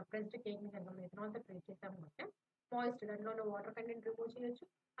కేక్ని కనుక ప్రెస్డ్ కేక్ని కనుక మనం ఇథనాల్తో ట్రీట్ చేసాము అంటే మాయిశ్చర్, దాంట్లో ఉన్న వాటర్ కంటెంట్ రిమూవ్ చేయొచ్చు.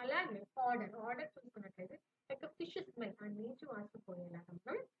 అలాగే ఆర్డర్ చూసుకున్నట్లయితే ఒక ఫిష్ స్మెల్, ఆ నీచు వాసన పోయేలాగా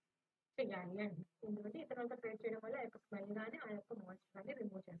మనం చేయాలి అండి. ఎందుకంటే ఇతరులతో ట్రీట్ చేయడం వల్ల ఆ యొక్క స్మెల్ కానీ ఆ యొక్క మాయిశ్చర్ కానీ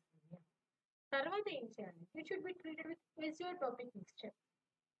రిమూవ్ చేస్తుంది. తర్వాత ఏం చేయాలి, it should be treated with ఫిజియోట్రోపిక్ mixture.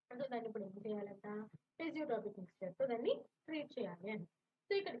 అంటే దాన్ని ఇప్పుడు ఏం చేయాలంట, ఫిజియోట్రోపిక్ మిక్స్చర్తో దాన్ని ట్రీట్ చేయాలి అని.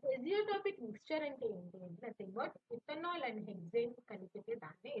 సో ఇక్కడ ఫిజియోట్రోపిక్ మిక్స్చర్ అంటే ఏంటి అంటే nothing but ethanol and hexane కలిపితే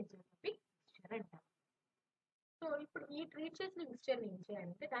దాన్ని ఫిజియోట్రోపిక్ మిక్స్చర్ అంటారు. సో ఇప్పుడు ఈ ట్రీట్ చేసిన మిక్స్చర్ని ఏం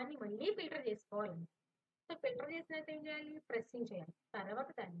చేయాలంటే దాన్ని మళ్ళీ ఫిల్టర్ చేసుకోవాలండి. సో ఫిల్టర్ చేసినాక ఏం చేయాలి, ప్రెస్సింగ్ చేయాలి. తర్వాత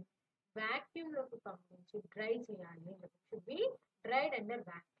దాన్ని వాక్యూమ్లోకి పంపించి డ్రై చేయాలి. Should be dried under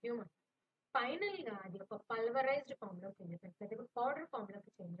vacuum. ఫైనల్గా అది ఒక పల్వరైజ్డ్ ఫామ్లోకి వెళ్ళిపోతుంది, అది ఒక పౌడర్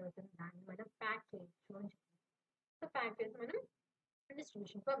ఫామ్లోకి చేంజ్ అవుతుంది. దాన్ని మనం ప్యాక్ చేయొచ్చు అని చెప్పి. సో ప్యాక్ చేసి మనం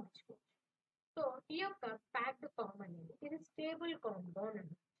డిస్ట్రిబ్యూషన్ పంపించుకోవచ్చు. సో ఈ యొక్క ప్యాక్డ్ ఫామ్ అనేది ఇది స్టేబుల్ కాంపౌండ్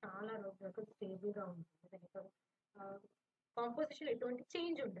అండి, చాలా రోజుల వరకు స్టేబుల్గా ఉంటుంది. దాని యొక్క కాంపోజిషన్ ఎటువంటి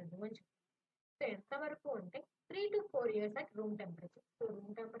చేంజ్ ఉండదు అని చెప్పి. సో ఎంతవరకు అంటే 3 to 4 years at room temperature. So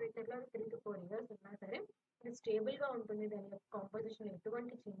room టెంపరేచర్లో 3 to 4 years ఉన్నా సరే ఇది స్టేబుల్గా ఉంటుంది, దాని యొక్క కాంపోజిషన్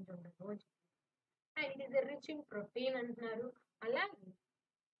ఎటువంటి చేంజ్ ఉండదు అని చెప్పి. And it is rich in protein అంటున్నారు. అలాగే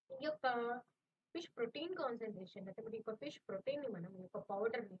ఈ యొక్క ఫిష్ ప్రోటీన్ కాన్సన్ట్రేషన్, లేకపోతే ఈ యొక్క ఫిష్ ప్రోటీన్ని మనం ఈ యొక్క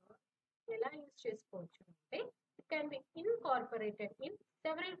పౌడర్ని ఎలా యూజ్ చేసుకోవచ్చు అంటే it can be incorporated in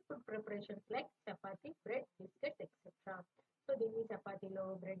several food preparations like chapati, bread, biscuits etcetera. So దీన్ని చపాతీలో,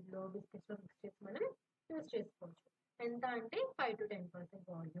 బ్రెడ్లో, బిస్కెట్స్లో మిక్స్ చేసి మనం యూజ్ చేసుకోవచ్చు. ఎంత అంటే 5 to 10%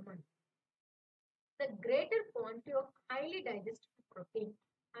 వాల్యూమ్ అంటే. The greater quantity of highly digestible protein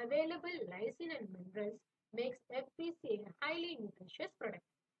available lysine and minerals makes FPC a highly nutritious product.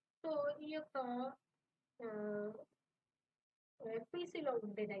 So ఈ యొక్క ఎఫ్పిసిలో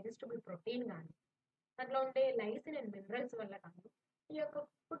ఉండే డైజెస్టబుల్ ప్రోటీన్ కానీ దాంట్లో ఉండే లైసిన్ అండ్ మినరల్స్ వల్ల కానీ ఈ యొక్క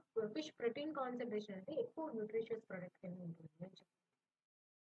ఫిష్ ప్రోటీన్ కాన్సన్ట్రేషన్ అంటే ఎక్కువ న్యూట్రిషియస్ ప్రోడక్ట్ కింద ఉంటుంది అని చెప్పి.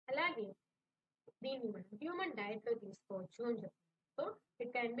 అలాగే దీన్ని మనం హ్యూమన్ డైట్లో తీసుకోవచ్చు అని చెప్తాం. So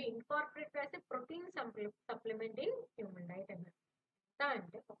it can be incorporate as a protein supplement in human diet అన్నారు. ఎంత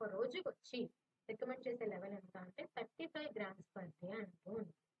అంటే ఒక రోజుకి వచ్చి రికమెండ్ చేసే లెవెల్ ఎంత అంటే 35 grams per day అంటూ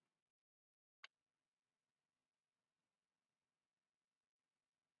ఉంది.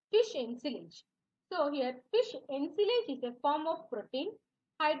 Fish ensilage. So here fish ensilage is a form of protein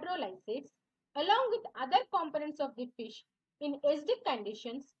hydrolysates along with other components of the fish in acidic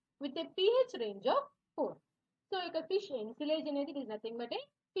conditions with a pH range of 4. So ఇక fish ensilage అనేది is nothing but a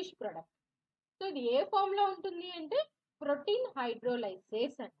fish product. So ఇది ఏ form లో ఉంటుంది అంటే protein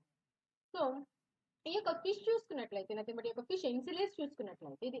హైడ్రోలైసేట్స్ అంట. So ఈ యొక్క fish చూసుకున్నట్లయితే నథింగ్ బట్ ఈ యొక్క ఫిష్ ఎన్సిలేజ్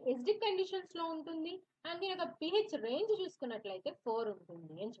చూసుకున్నట్లయితే ఇది ఎసిడిక్ కండిషన్స్ లో ఉంటుంది. అండ్ దీని యొక్క పిహెచ్ రేంజ్ చూసుకున్నట్లయితే 4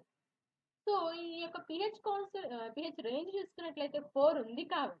 ఉంటుంది అని చెప్పి. సో ఈ యొక్క పిహెచ్ రేంజ్ చూసుకున్నట్లయితే 4 ఉంది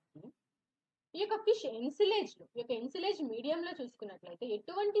కాబట్టి ఈ యొక్క ఫిష్ ఎన్సిలేజ్లో, ఈ యొక్క ఎన్సిలేజ్ మీడియంలో చూసుకున్నట్లయితే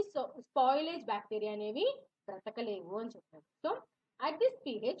ఎటువంటి స్పాయిలేజ్ బ్యాక్టీరియా అనేవి బ్రతకలేవు అని చెప్పారు. So at this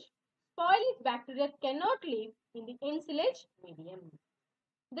pH spoilage bacteria cannot live in the ఎన్సిలేజ్ medium.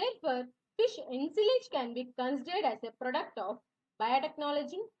 Therefore, fish ensilage can be considered as a product of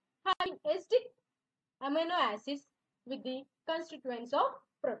biotechnology having acidic amino acids with the constituents of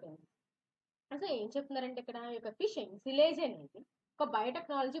proteins. So ఏం చెప్తున్నారంటే ఇక్కడ ఈ యొక్క fish ఎన్సిలేజ్ అనేది ఒక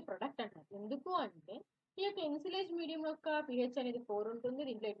biotechnology product అంటారు. ఎందుకు అంటే ఈ యొక్క ఎన్సిలేజ్ మీడియం యొక్క పిహెచ్ అనేది 4 ఉంటుంది,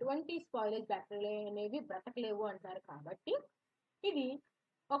 దీంట్లో ఎటువంటి స్పాయిలేజ్ బ్యాక్టీరియా అనేవి బ్రతకలేవు అంటారు. కాబట్టి ఇది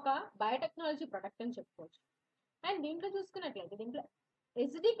ఒక బయోటెక్నాలజీ ప్రొడక్ట్ అని చెప్పుకోవచ్చు. అండ్ దీంట్లో చూసుకున్నట్లయితే దీంట్లో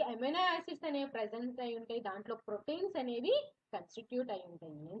ఎసిడిక్ అమైనో యాసిడ్స్ అనేవి ప్రెసెంట్ అయి ఉంటాయి, దాంట్లో ప్రోటీన్స్ అనేవి కన్స్టిట్యూట్ అయి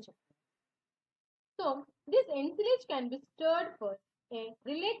ఉంటాయి అని చెప్తారు. So this ఎన్సిలేజ్ can be stored for a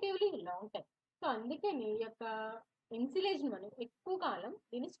relatively long time. So అందుకని ఈ యొక్క ఎన్సిలేజ్ మనం ఎక్కువ కాలం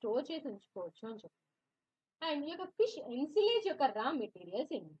దీన్ని స్టోర్ చేసి ఉంచుకోవచ్చు అని చెప్తారు. అండ్ ఈ యొక్క ఫిష్ ఎన్సిలేజ్ యొక్క రా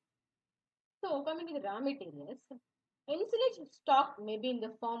మెటీరియల్స్ ఏంటి? సో కమింగ్ టు రా materials, ఎన్సిలేజ్ stock may be in the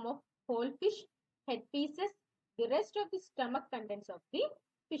form of whole fish head pieces, the rest of the stomach contents of the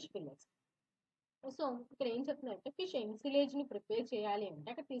fish fillets. So ఇక్కడ ఏం చెప్తున్నారంటే ఫిష్ ఎన్సిలేజ్ ని ప్రిపేర్ చేయాలి అంటే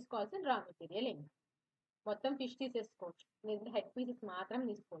అక్కడ తీసుకోవాల్సిన రా మెటీరియల్ ఏంటి? మొత్తం ఫిష్ తీసేసుకోవచ్చు, లేదంటే హెడ్ పీసెస్ మాత్రం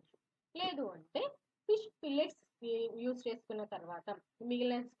తీసుకోవచ్చు. లేదు అంటే ఫిష్ ఫిల్లెట్స్ యూజ్ చేసుకున్న తర్వాత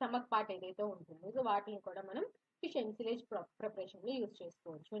మిగిలిన స్టమక్ పార్ట్ ఏదైతే ఉంటుందో సో వాటిని కూడా మనం ఫిష్ ఎన్సిలేజ్ ప్రిపరేషన్ లో యూజ్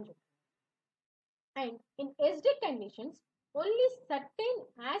చేసుకోవచ్చు అని చెప్తారు. And in acidic conditions only certain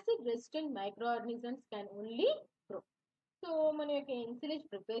acid resistant microorganisms can only grow. So మన యొక్క ఎన్సిలేజ్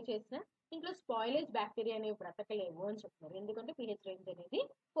ప్రిపేర్ చేసిన ఇంట్లో స్పాయిలేజ్ బ్యాక్టీరియా అనేవి బ్రతకలేవు అని చెప్తున్నారు. ఎందుకంటే pH రేంజ్ అనేది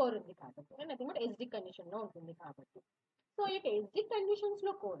 4 ఉంది కాబట్టి, అండ్ అది కూడా ఎసిడిక్ కండిషన్లో ఉంటుంది కాబట్టి. సో ఈ యొక్క ఎసిడిక్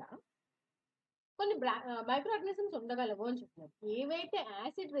కండిషన్స్లో కూడా కొన్ని మైక్రో ఆర్గానిజమ్స్ ఉండగలవు అని చెప్తున్నారు. ఏవైతే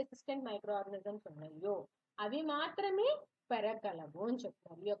యాసిడ్ రెసిస్టెంట్ మైక్రో ఆర్గానిజమ్స్ ఉన్నాయో అవి మాత్రమే పెరగలవు అని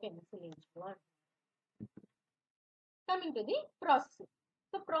చెప్తున్నారు ఈ యొక్క ఎన్సిలేజ్లో. Coming to the processing.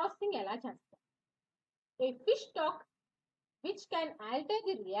 So processing ఎలా చేస్తారు? ఏ fish stock which can alter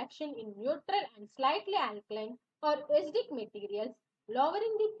the reaction in neutral and slightly alkaline or acidic materials,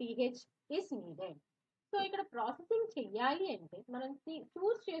 lowering the pH is needed. So ఇక్కడ ప్రాసెసింగ్ చెయ్యాలి అంటే మనం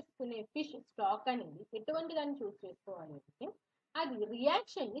చూస్ చేసుకునే ఫిష్ స్టాక్ అనేది ఎటువంటి దాన్ని చూస్ చేసుకోవాలి అంటే అది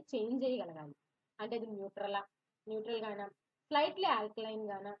రియాక్షన్ని చేంజ్ చేయగలగాలి. అంటే అది న్యూట్రల్ గానా, స్లైట్లీ ఆల్కలైన్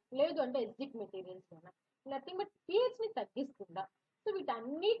గానా, లేదు అంటే acidic materials Gaana, nothing but pHని తగ్గిస్తుందా. సో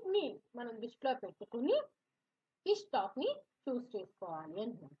వీటన్నిటిని మనం దృష్టిలో పెట్టుకుని ఫిష్ స్టాక్ని చూస్ చేసుకోవాలి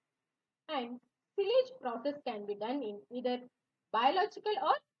అంటున్నాం. And సిలేజ్ process can be done in either biological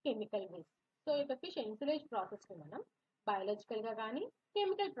are chemical ways. So ఈ ఫిష్ ఎన్సిలేజ్ ప్రాసెస్ని మనం బయాలజికల్గా కానీ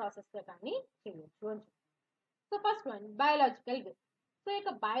కెమికల్ ప్రాసెస్గా కానీ చేయొచ్చు అని చెప్తాం. సో ఫస్ట్ వన్ బయాలజికల్ వే. సో ఈ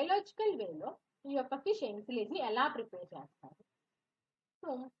యొక్క బయాలజికల్ వేలో ఈ యొక్క ఫిష్ ఎన్సిలేజ్ని ఎలా ప్రిపేర్ చేస్తారు? So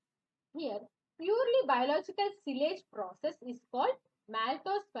here purely biological సిలేజ్ process is called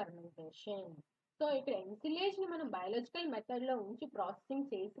maltose fermentation. So ఇక్కడ ఎన్సిలేజ్ని మనం బయాలజికల్ మెథడ్లో ఉంచి ప్రాసెసింగ్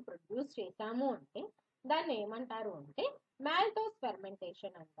చేసి ప్రొడ్యూస్ చేసాము అంటే దాన్ని ఏమంటారు అంటే మాల్టోస్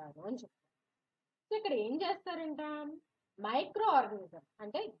ఫెర్మెంటేషన్ అంటారు అని చెప్తారు. సో ఇక్కడ ఏం చేస్తారంట, మైక్రో ఆర్గానిజం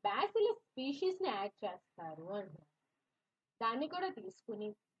అంటే బ్యాసిలస్ స్పీషీస్ని యాడ్ చేస్తారు అంటారు. దాన్ని కూడా తీసుకుని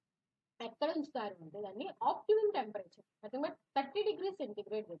ఎక్కడ ఉంచుతారు అంటే దాన్ని ఆప్టిమమ్ టెంపరేచర్ అంటే 30 degrees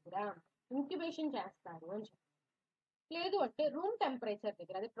సెంటిగ్రేడ్ దగ్గర ఇంక్యుబేషన్ చేస్తారు అని చెప్తారు. లేదు అంటే రూమ్ టెంపరేచర్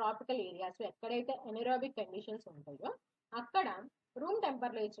దగ్గర, అది ట్రాపికల్ ఏరియాస్ ఎక్కడైతే ఎనరోబిక్ కండిషన్స్ ఉంటాయో అక్కడ రూమ్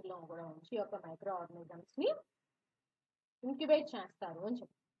టెంపరేచర్లో కూడా ఉంచి ఒక మైక్రో ఆర్గానిజమ్స్ని ఇంక్యుబేట్ చేస్తారు అని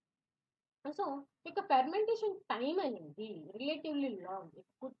చెప్తారు. సో ఇక ఫెర్మెంటేషన్ టైం అనేది రిలేటివ్లీ లాంగ్,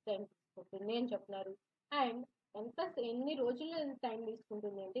 ఎక్కువ టైం తీసుకుంటుంది అని చెప్తున్నారు. అండ్ ఎన్ని రోజులు టైం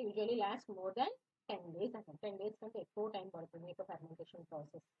తీసుకుంటుంది అంటే usually last more than 10 days అంటే 10 days కంటే ఎక్కువ టైం పడుతుంది ఇక ఫెర్మెంటేషన్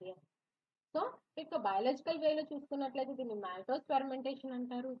ప్రాసెస్కి. సో ఇక బయాలజికల్ వేలో చూసుకున్నట్లయితే దీన్ని మాల్టోస్ ఫెర్మెంటేషన్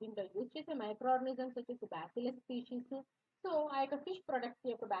అంటారు. దీంట్లో యూజ్ చేసే మైక్రో ఆర్గానిజమ్స్ వచ్చేసి బ్యాసిలస్ స్పీషీస్. సో ఆ యొక్క ఫిష్ ప్రొడక్ట్స్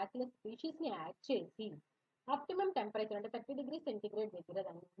యొక్క బ్యాసిలస్ స్పీషీస్ని యాడ్ చేసి ఆప్టిమమ్ టెంపరేచర్ అంటే 30 degrees సెంటిగ్రేడ్ దగ్గర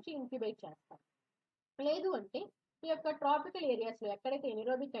దాని నుంచి ఇంక్యుబేట్ చేస్తారు. లేదు అంటే ఈ యొక్క ట్రాపికల్ ఏరియాస్లో ఎక్కడైతే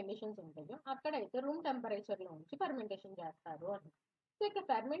ఎనిరోబిక్ కండిషన్స్ ఉంటాయో అక్కడైతే రూమ్ టెంపరేచర్లో ఉంచి ఫెర్మెంటేషన్ చేస్తారు అని. సో ఇక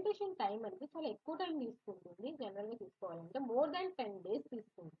ఫెర్మెంటేషన్ టైం అనేది చాలా ఎక్కువ టైం తీసుకుంటుంది. జనరల్గా తీసుకోవాలంటే మోర్ దాన్ 10 days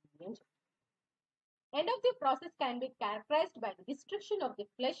తీసుకుంటుంది అని చెప్తారు. End of the process can be characterized by the destruction of the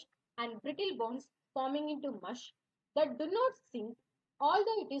flesh and brittle bones forming into mush that do not sink.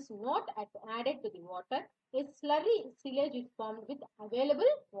 Although it is not added to the water, a slurry silage is formed with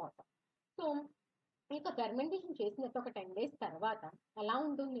available water. So, ఇక fermentation చేసిన ఒక 10 days తర్వాత ఎలా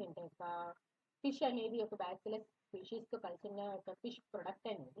ఉంటుంది అంటే ఒక fish అనేది ఒక బ్యాసిలస్ స్పీషీస్తో కలిసిన ఒక ఫిష్ ప్రొడక్ట్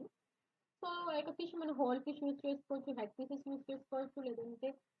అనేది. సో ఆ యొక్క ఫిష్ మనం హోల్ ఫిష్ యూజ్ చేసుకోవచ్చు, హెడ్ పీసెస్ యూజ్ చేసుకోవచ్చు, లేదంటే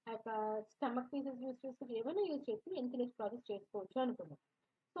ఆ యొక్క స్టమక్ పీసెస్ యూజ్ చేసుకోవచ్చు, ఏమైనా యూజ్ చేసి ఎన్సిలేజ్ ప్రాసెస్ చేసుకోవచ్చు అనుకున్నాం.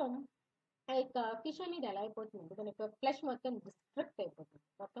 సో ఆ యొక్క ఫిష్ అనేది ఎలా అయిపోతుంది, దాని యొక్క ఫ్లెష్ మొత్తం డిస్ట్రక్ట్ అయిపోతుంది,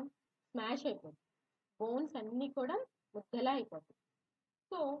 మొత్తం స్మాష్ అయిపోతుంది, బోన్స్ అన్నీ కూడా ముద్దలా అయిపోతుంది.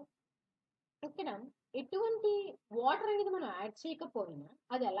 సో ఇక్కడ ఎటువంటి వాటర్ అనేది మనం యాడ్ చేయకపోయినా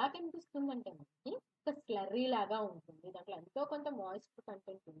అది ఎలా కనిపిస్తుంది అంటే మనకి ఒక స్లర్రీ లాగా ఉంటుంది. దాంట్లో ఎంతో కొంత మాయిశ్చర్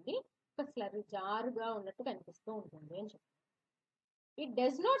కంటెంట్ ఉంది, ఒక స్లర్రీ జారుగా ఉన్నట్టు కనిపిస్తూ ఉంటుంది అని చెప్తారు. It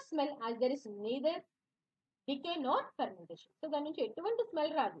does not smell as there is neither decay not fermentation. So దాని నుంచి ఎటువంటి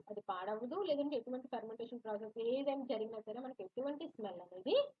స్మెల్ రాదు, అది పాడవదు, లేదంటే ఎటువంటి ఫెర్మెంటేషన్ ప్రాసెస్ ఏదైనా జరిగినా సరే మనకి ఎటువంటి స్మెల్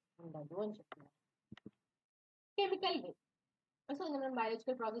అనేది ఉండదు అని చెప్తున్నారు. కెమికల్ వే. సో మనం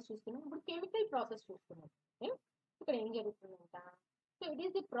బయాలజికల్ ప్రాసెస్ చూస్తున్నాం, ఇప్పుడు కెమికల్ ప్రాసెస్ చూస్తున్నాం. ఇక్కడ ఏం జరుగుతుందంట, so it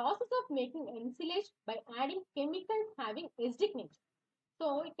is the process of making ఎన్సిలేజ్ by adding chemicals having acidic nature. So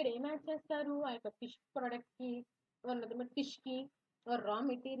ఇక్కడ ఏం యాడ్ చేస్తారు, ఆ యొక్క ఫిష్ ప్రోడక్ట్కి, ఫిష్కి రా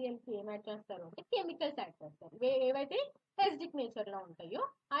మెటీరియల్కి ఏం యాడ్ చేస్తారు అంటే కెమికల్స్ యాడ్ చేస్తారు. ఏవైతే ఎసిడిక్ నేచర్లో ఉంటాయో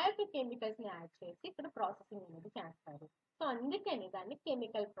ఆ యొక్క కెమికల్స్ని యాడ్ చేసి ఇక్కడ ప్రాసెసింగ్ అనేది చేస్తారు. సో అందుకని దాన్ని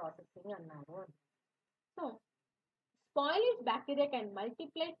కెమికల్ ప్రాసెసింగ్ అన్నారు. So spoilage bacteria can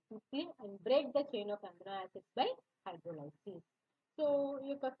multiply quickly and break the chain of amino acids by hydrolysis. So ఈ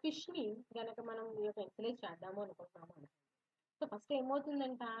యొక్క ఫిష్ని కనుక మనం ఈ యొక్క ఎన్సిలేజ్ చేద్దాము అనుకుంటున్నాము. సో ఫస్ట్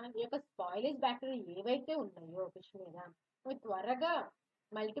ఏమవుతుందంట, ఈ యొక్క స్పాయిలేజ్ బ్యాక్టీరియా ఏవైతే ఉన్నాయో ఫిష్ మీద అవి త్వరగా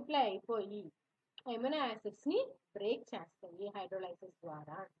మల్టిప్లై అయిపోయి ఎమినో యాసిడ్స్ని బ్రేక్ చేస్తాయి హైడ్రోలైసిస్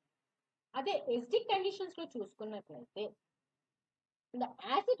ద్వారా. అదే ఎసిడిక్ కండిషన్స్ లో చూసుకున్నట్లయితే the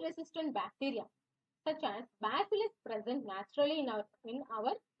acid resistant bacteria such as bacillus present naturally in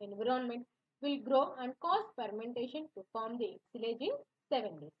our environment will grow and cause fermentation to form the xylage in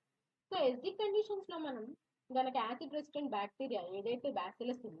 7 days. So acidic conditions లో మనం దానికి acid resistant bacteria ఏదైతే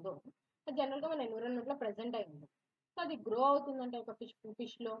bacillus ఉందో అది జనరల్గా మన ఎన్విరాన్మెంట్ లో present అయింది. సో అది గ్రో అవుతుందంటే ఒక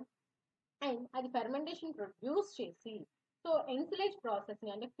ఫిష్ లో అండ్ అది ఫెర్మెంటేషన్ ప్రొడ్యూస్ చేసి సో ఎన్సిలేజ్ ప్రాసెస్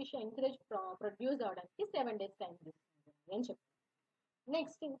ని అంటే ఫిష్ ఎన్సిలేజ్ ప్రొడ్యూస్ అవడానికి 7 days టైం తీసుకుంటుంది అని చెప్పి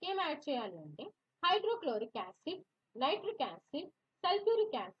నెక్స్ట్ ఇంకేం యాడ్ చేయాలి అంటే hydrochloric acid, nitric acid,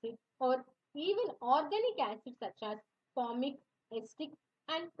 sulphuric acid or even organic acid such as formic, acidic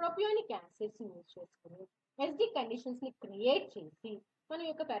and propionic acids use చేసుకుని ఎస్డిక్ కండిషన్స్ ని క్రియేట్ చేసి మన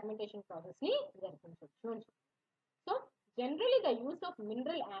యొక్క ఫెర్మెంటేషన్ ప్రాసెస్ ని జరిపించవచ్చు. So generally the use of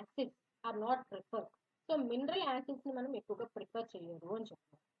mineral acids are not preferred. So mineral acids ని మనం ఎక్కువగా prefer చేయరు అని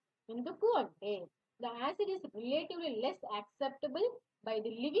చెప్తారు. ఎందుకు అంటే the acid is relatively less acceptable by the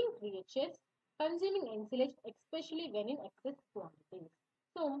living creatures consuming ensilage, especially when in excess quantities.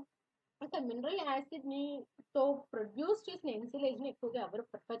 So, అంటే mineral acid ని తో ప్రొడ్యూస్ చేసిన ఎన్సిలేజ్ ని ఎక్కువగా ఎవరు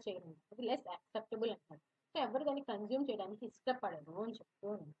ప్రిఫర్ చేయరు, అది లెస్ యాక్సెప్టబుల్ అంటారు. సో ఎవరు దాన్ని కన్జ్యూమ్ చేయడానికి ఇష్టపడరు అని చెప్తూ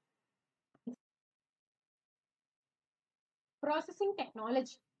ఉన్నారు. Processing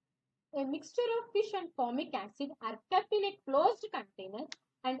technology. A mixture of fish and formic acid are kept in a closed container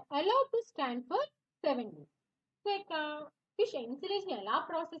and allowed to stand for 7 days. So ఇక ఫిష్ ఎన్సిలేజ్ ని ఎలా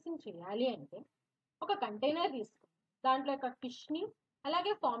ప్రాసెసింగ్ చేయాలి అంటే ఒక కంటైనర్ తీసుకుని దాంట్లో ఒక ఫిష్ ని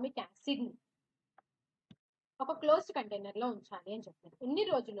అలాగే ఫార్మిక్ యాసిడ్ ని ఒక క్లోజ్డ్ కంటైనర్ లో ఉంచాలి అని చెప్తారు. ఎన్ని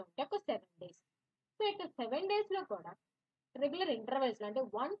రోజులు అంటే ఒక 7 days. సో ఇక 7 days లో కూడా రెగ్యులర్ ఇంటర్వెల్స్ లో అంటే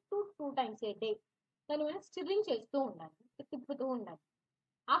 1 to 2 times a day దాని మీద స్టిరింగ్ చేస్తూ ఉండాలి, తిప్పుతూ ఉండాలి.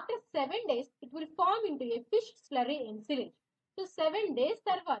 After 7 days it will form into A fish slurry ఎన్సిలేజ్. So 7 days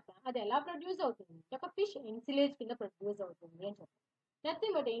తర్వాత అది ఎలా ప్రొడ్యూస్ అవుతుంది, ఒక ఫిష్ ఎన్సిలేజ్ కింద ప్రొడ్యూస్ అవుతుంది అని చెప్తారు.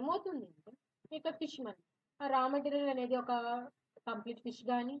 నథింగ్ బట్ ఏమవుతుంది అంటే ఇక ఫిష్ మనం రా మెటీరియల్ అనేది ఒక కంప్లీట్ ఫిష్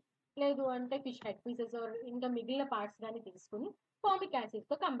కానీ లేదు అంటే ఫిష్ హెడ్ పీసెస్ ఇంకా మిగిలిన పార్ట్స్ కానీ తీసుకుని ఫార్మిక్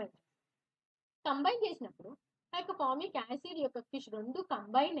యాసిడ్తో కంబైన్ చేసినప్పుడు ఆ యొక్క ఫార్మిక్ యాసిడ్ యొక్క ఫిష్ రెండు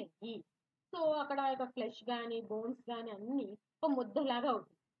కంబైన్ అయ్యి సో అక్కడ యొక్క ఫ్లెష్ కానీ బోన్స్ కానీ అన్ని ఒక ముద్దలాగా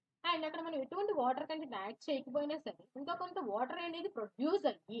అవుతుంది. అండ్ అక్కడ మనం ఎటువంటి వాటర్ కంటెంట్ యాడ్ చేయకపోయినా సరే ఇంకా కొంత వాటర్ అనేది ప్రొడ్యూస్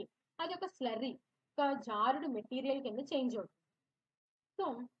అయ్యి అది ఒక స్లర్రీ ఒక జారుడు మెటీరియల్ కింద చేంజ్ అవుతుంది. సో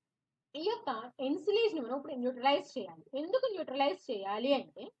ఈ యొక్క ఎన్సిలేజ్ ని మనం ఇప్పుడు న్యూట్రలైజ్ చేయాలి. ఎందుకు న్యూట్రలైజ్ చేయాలి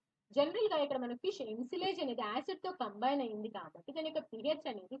అంటే జనరల్ గా ఇక్కడ మన ఫిష్ ఎన్సిలేజ్ అనేది యాసిడ్ తో కంబైన్ అయింది కాబట్టి దాని యొక్క pH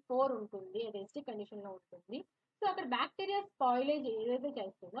అనేది 4 ఉంటుంది, అది ఎసిడిక్ కండిషన్ లో ఉంటుంది. సో అక్కడ బ్యాక్టీరియా స్పాయిలేజ్ ఏదైతే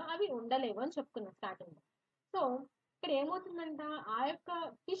చేస్తుందో అవి ఉండలేవు అని చెప్పుకున్నాం స్టార్టింగ్ లో. సో ఇక్కడ ఏమవుతుందంట ఆ యొక్క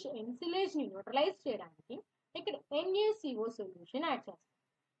ఫిష్ ఎన్సిలేజ్ ని న్యూట్రలైజ్ చేయడానికి ఇక్కడ NaCO సొల్యూషన్ యాడ్ చేస్తాం.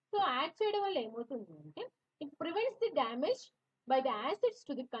 సో యాడ్ చేయడం వల్ల ఏమవుతుంది అంటే it prevents the damage by the acids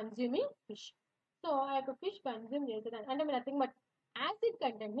to the consuming fish. So ఆ యొక్క ఫిష్ కన్జ్యూమ్ చేసేదాన్ని అంటే నథింగ్ బట్ యాసిడ్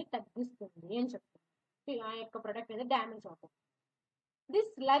కంటెంట్ ని తగ్గిస్తుంది అని చెప్తారు. ఆ యొక్క ప్రొడక్ట్ అనేది డ్యామేజ్ అవుతుంది.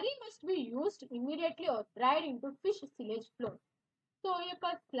 This slurry must be used immediately are dried into fish సిలేజ్ floor. So ఈ యొక్క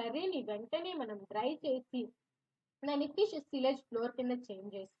స్లరీని వెంటనే మనం డ్రై చేసి దాన్ని ఫిష్ సిలేజ్ ఫ్లోర్ కింద చేంజ్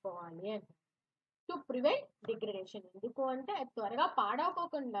చేసుకోవాలి అంటే టు ప్రివెంట్ డిగ్రేడేషన్. ఎందుకు అంటే అది త్వరగా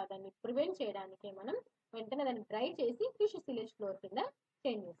పాడవకోకుండా దాన్ని ప్రివెంట్ చేయడానికి మనం వెంటనే దాన్ని డ్రై చేసి ఫిష్ సిలేజ్ ఫ్లోర్ కింద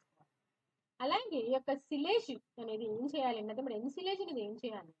చేంజ్ చేసుకోవాలి. అలాగే ఈ యొక్క సిలేజ్ అనేది ఏం చేయాలి అంటే మన ఎన్సిలేజ్ అనేది ఏం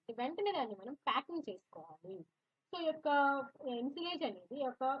చేయాలి అంటే వెంటనే దాన్ని మనం ప్యాకింగ్ చేసుకోవాలి. సో ఈ యొక్క ఎన్సిలేజ్ అనేది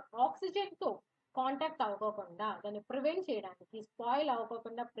యొక్క ఆక్సిజన్ తో కాంటాక్ట్ అవ్వకోకుండా దాన్ని ప్రివెంట్ చేయడానికి స్పాయిల్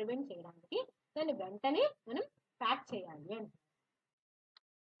అవ్వకోకుండా ప్రివెంట్ చేయడానికి దాన్ని వెంటనే మనం ప్యాక్ చేయాలి అంటే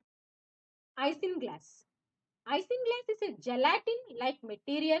Isinglass. Isinglass is a gelatin-like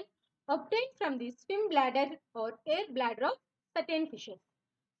material obtained from the swim bladder or air bladder of certain fishes.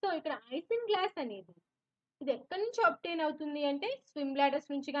 So ఇక్కడ ఐసింగ్లాస్ అనేది ఇది ఎక్కడి నుంచి అబ్టైన్ అవుతుంది అంటే స్విమ్ బ్లాడర్స్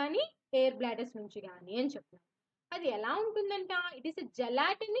నుంచి కానీ ఎయిర్ బ్లాడర్స్ నుంచి కానీ అని చెప్తున్నారు. అది ఎలా ఉంటుందంట ఇట్ ఈస్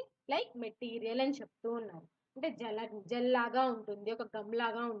జెలాటినిక్ లైక్ మెటీరియల్ అని చెప్తూ ఉన్నారు. అంటే జెల్ లాగా ఉంటుంది, ఒక గమ్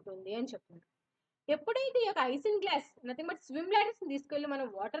లాగా ఉంటుంది అని చెప్తున్నారు. ఎప్పుడైతే ఈ యొక్క icing glass nothing but swim bladders తీసుకెళ్ళి మనం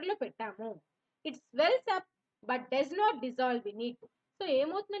వాటర్ లో పెట్టామో it swells up but does not dissolve in it. So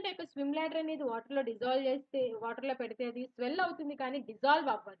ఏమవుతుందంటే యొక్క స్విమ్ బ్లాడర్ అనేది వాటర్ లో డిజాల్వ్ చేస్తే వాటర్ లో పెడితే అది స్వెల్ అవుతుంది కానీ డిజాల్వ్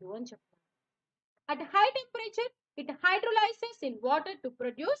అవ్వదు అని చెప్తారు. At high temperature it హైడ్రోలైజెస్ in water to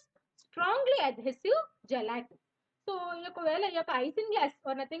produce strongly adhesive gelatin. So ఒకవేళ ఈ యొక్క icing glass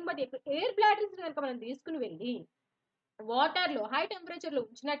nothing but air bladders కనుక మనం తీసుకుని వెళ్ళి వాటర్ లో హై టెంపరేచర్ లో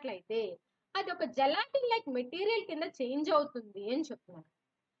ఉంచినట్లయితే అది ఒక జెలాటిన్ లైక్ మెటీరియల్ కింద చేంజ్ అవుతుంది అని చెప్తున్నారు.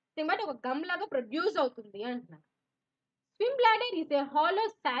 బట్ ఒక గమ్ లాగా ప్రొడ్యూస్ అవుతుంది అంటున్నారు. Swim bladder is a hollow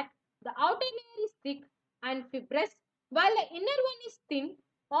sock The outer layer is thick and fibrous, while the inner one is thin,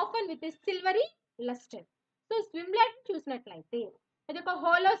 often with a silvery luster. So swim bladder చూసినట్లయితే అది ఒక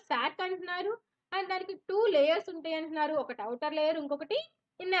హోలో సాక్ అంటున్నారు and దానికి 2 layers ఉంటాయి అంటున్నారు. ఒకటి అవుటర్ లేయర్, ఇంకొకటి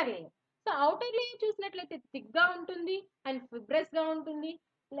inner layer. So outer layer చూసినట్లయితే థిక్ గా ఉంటుంది అండ్ ఫిబ్రస్ గా ఉంటుంది.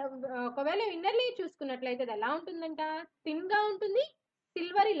 ఒకవేళ ఇన్నర్ లేయర్ చూసుకున్నట్లయితే అది ఎలా ఉంటుందంట, థిన్ గా ఉంటుంది,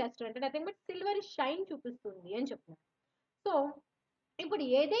 సిల్వరీ లస్టర్ అంటే నథింగ్ బట్ సిల్వరీ షైన్ చూపిస్తుంది అని చెప్తున్నారు. సో ఇప్పుడు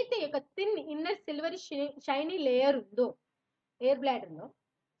ఏదైతే ఒక thin inner silvery shiny layer ఉందో ఎయిర్ బ్లాడర్లో,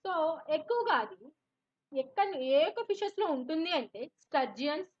 సో ఎక్కువగా అది ఎక్కడ ఏ యొక్క ఫిషెస్ లో ఉంటుంది అంటే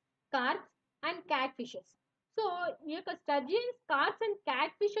స్టర్జియన్స్, corps and cat fishes. So ఈ యొక్క స్టర్జియన్స్, కార్ప్స్ అండ్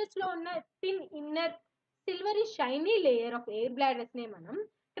క్యాట్ ఫిషెస్ లో ఉన్న thin inner silvery shiny layer of air bladders నే మనం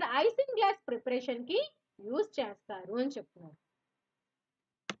ఇక్కడ ఐసింగ్ గ్లాస్ ప్రిపరేషన్ కి యూజ్ చేస్తారు అని చెప్తున్నారు.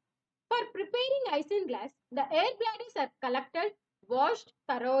 For preparing isinglass, the air bladders are collected, washed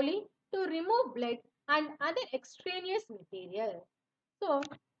thoroughly to remove blood and other extraneous material. So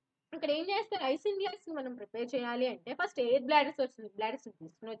ఇక్కడ ఏం చేస్తారు, ఐసింగ్ గ్లాస్ మనం ప్రిపేర్ చేయాలి అంటే ఫస్ట్ ఎయిర్ బ్లాడర్స్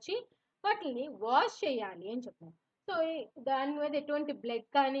తీసుకుని వచ్చి వాటిని వాష్ చేయాలి అని చెప్తారు. సో దాని మీద ఎటువంటి బ్లడ్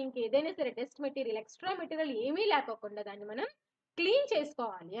కానీ ఇంకేదైనా సరే డస్ట్ మెటీరియల్, ఎక్స్ట్రా మెటీరియల్ ఏమీ లేకోకుండా దాన్ని మనం క్లీన్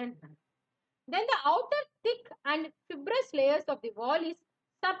చేసుకోవాలి అంటున్నాను. Then the outer thick and fibrous layers of the wall is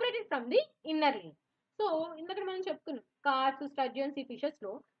separated from the inner layer. So ఇందాక మనం చెప్పుకున్నాం కార్ప్స్, స్టర్జియన్స్, ఈ ఫిషెస్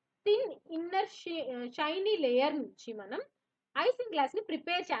లో థిన్ ఇన్నర్ షైనీ లేయర్ నుంచి మనం ఐసింగ్ గ్లాస్ ని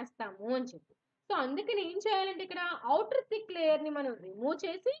ప్రిపేర్ చేస్తాము అని చెప్పి. సో అందుకని ఏం చేయాలంటే ఇక్కడ అవుటర్ థిక్ లేయర్ ని మనం రిమూవ్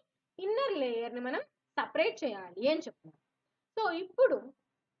చేసి ఇన్నర్ లేయర్ ని మనం సపరేట్ చేయాలి అని చెప్తున్నాం. సో ఇప్పుడు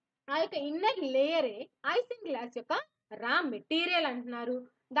ఆ యొక్క ఇన్నర్ లేయరే ఐసింగ్ గ్లాస్ యొక్క రా మెటీరియల్ అంటున్నారు.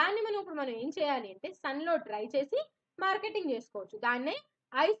 దాన్ని మనం ఏం చేయాలి అంటే సన్ లో డ్రై చేసి మార్కెటింగ్ చేసుకోవచ్చు. దాన్నే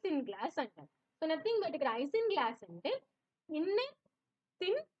ఐసింగ్ గ్లాస్ అంటారు. సో నథింగ్ బట్ ఇక్కడ ఐసింగ్ గ్లాస్ అంటే ఇన్నర్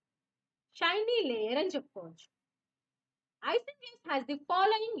థిన్ షైనీ లేయర్ అని చెప్పుకోవచ్చు. Icing glass has the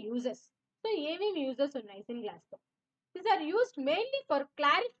following uses. So ఏమేమి యూజెస్ ఉన్నాయి ఐసింగ్ గ్లాస్ తో? These are used mainly for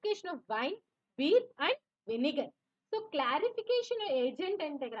clarification of wine, beer and vinegar. So clarification agent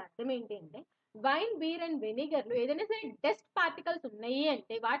అంటే ఇక్కడ అర్థం ఏంటి అంటే వైన్, బీర్ అండ్ వెనిగర్ లో ఏదైనా సరే డస్ట్ పార్టికల్స్ ఉన్నాయి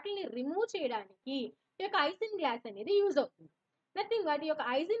అంటే వాటిని రిమూవ్ చేయడానికి ఈ యొక్క ఐసింగ్ గ్లాస్ అనేది యూజ్ అవుతుంది. నథింగ్ బట్ ఈ యొక్క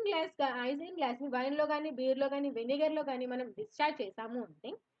ఐసింగ్ గ్లాస్ ని వైన్ లో కానీ, బీర్ లో కానీ, వెనిగర్ లో కానీ మనం డిశ్చార్జ్ చేసాము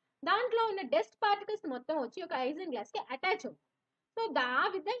అంటే దాంట్లో ఉన్న డస్ట్ పార్టికల్స్ మొత్తం వచ్చి ఒక ఐసింగ్ గ్లాస్ కి అటాచ్ అవుతుంది. సో ఆ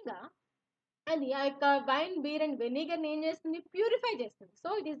విధంగా అది ఆ యొక్క వైన్, బీర్ అండ్ వెనిగర్ ఏం చేస్తుంది, ప్యూరిఫై చేస్తుంది. So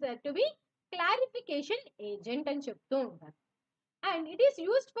it is to be clarification agent అని చెప్తూ ఉంటారు. And it is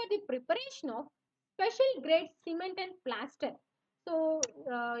used for the preparation of special grade cement and plaster. So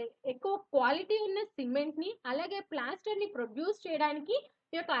ఎక్కువ క్వాలిటీ ఉన్న సిమెంట్ ని అలాగే ప్లాస్టర్ ని ప్రొడ్యూస్ చేయడానికి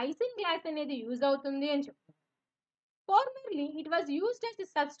ఈ యొక్క ఐసింగ్ గ్లాస్ అనేది యూజ్ అవుతుంది అని చెప్తారు. Formerly it was used as a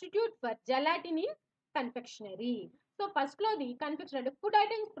substitute for gelatin in confectionery. So first లో కన్ఫెక్షన్ అంటే ఫుడ్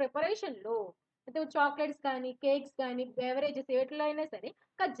ఐటమ్స్ ప్రిపరేషన్ లో చాక్లెట్స్ కానీ, కేక్స్ కానీ, బెవరేజెస్ ఏటిలో అయినా సరే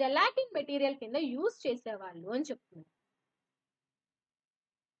ఒక జెలాటిన్ మెటీరియల్ కింద యూజ్ చేసేవాళ్ళు అని చెప్తున్నారు.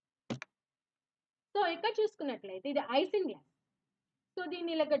 సో ఇక్కడ చూసుకున్నట్లయితే ఇది ఐసింగ్ గ్లాస్. సో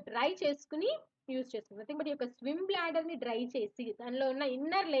దీన్ని ఇలాగ డ్రై చేసుకుని యూజ్ చేసుకున్నాం. బట్ ఈ యొక్క స్విమ్ బ్లాడర్ ని డ్రై చేసి దానిలో ఉన్న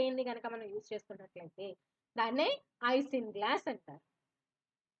ఇన్నర్ లేయర్ ని కనుక మనం యూజ్ చేసుకున్నట్లయితే దాన్నే ఐసింగ్ గ్లాస్ అంటారు.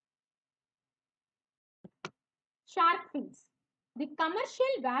 Shark fins. The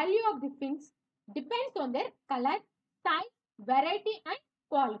commercial value of the fins depends on their color, size, variety and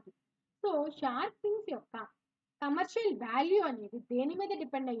quality. So shark fins యొక్క కమర్షియల్ వాల్యూ అనేది దేని మీద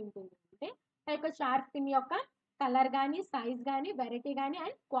డిపెండ్ అయి ఉంటుంది అంటే ఆ యొక్క షార్క్ ఫిన్ యొక్క కలర్ కానీ, సైజ్ కానీ, వెరైటీ కానీ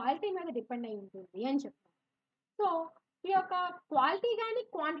అండ్ క్వాలిటీ మీద డిపెండ్ అయి ఉంటుంది అని చెప్తారు. సో ఈ యొక్క క్వాలిటీ కానీ,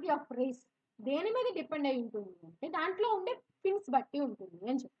 క్వాంటిటీ ఆఫ్ రైస్ దేని మీద డిపెండ్ అయి ఉంటుంది అంటే దాంట్లో ఉండే ఫిన్స్ బట్టి ఉంటుంది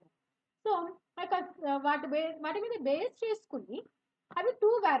అని చెప్తారు. సో వాటి మీద బేస్ చేసుకుని అవి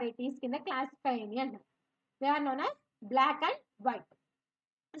 2 వెరైటీస్ కింద క్లాసిఫై అయ్యి అంటారు. They are known as black and white.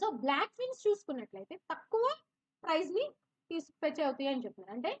 So black fins చూసుకున్నట్లయితే తక్కువ ప్రైస్ ని ఫెచ్ అవుతాయి అని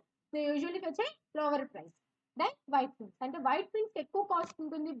చెప్తున్నారు. అంటే usually fetch lower price then white fins. అంటే వైట్ ఫిన్స్ ఎక్కువ కాస్ట్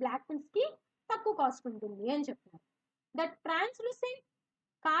ఉంటుంది, బ్లాక్ ఫిన్స్ కి తక్కువ కాస్ట్ ఉంటుంది అని చెప్తున్నారు. The translucent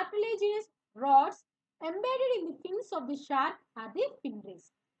cartilaginous rods embedded in the fins of the shark are the fin rays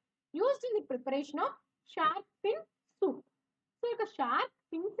used in the preparation of shark fin soup. So ఇక shark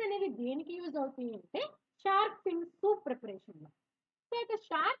fins అనేది దేనికి యూజ్ అవుతాయి అంటే షార్క్ ఫిన్ సూప్ ప్రిపరేషన్ లో. So ఇక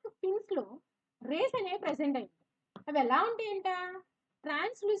shark fins లో race అనేవి present అయింది. అవి ఎలా ఉంటాయంట,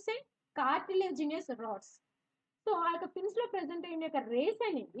 ట్రాన్స్లూసెంట్ కార్టిలేజినియస్ రాడ్స్. సో ఆ యొక్క ఫిన్స్ లో ప్రెసెంట్ అయిన యొక్క రేస్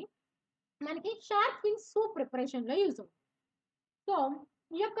అనేది మనకి షార్క్ ఫిన్ సూప్ ప్రిపరేషన్ లో యూజ్ అవుతుంది. సో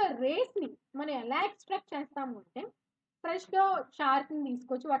ఈ యొక్క రేస్ ని మనం ఎలా ఎక్స్ట్రాక్ట్ చేస్తాము అంటే ఫ్రెష్గా షార్క్ని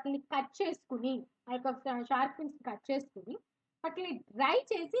తీసుకొచ్చి వాటిని కట్ చేసుకుని ఆ యొక్క షార్క్ ఫిన్స్ కట్ చేసుకుని వాటిని డ్రై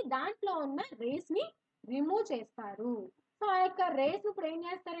చేసి దాంట్లో ఉన్న రేస్ని రిమూవ్ చేస్తారు. సో ఆ యొక్క రేస్ ఇప్పుడు ఏం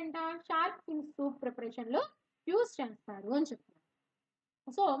చేస్తారంట, షార్క్ ఫిన్స్ సూప్ ప్రిపరేషన్లో యూస్ చేస్తారు అని చెప్తారు.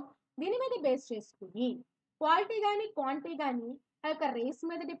 సో దీని మీద బేస్ చేసుకుని క్వాలిటీ కానీ క్వాంటిటీ కానీ ఆ యొక్క రేస్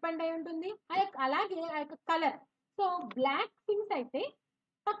మీద డిపెండ్ అయి ఉంటుంది. అలాగే ఆ యొక్క కలర్. సో బ్లాక్ ఫిన్స్ అయితే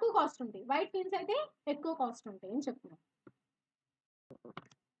తక్కువ కాస్ట్ ఉంటాయి, వైట్ ఫిన్స్ అయితే ఎక్కువ కాస్ట్ ఉంటాయి అని చెప్తున్నారు.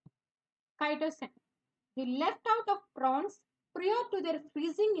 Chitosan. The left out of prawns prior to their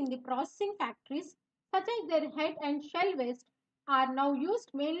freezing in the processing factories, such as their head and shell waste, are now used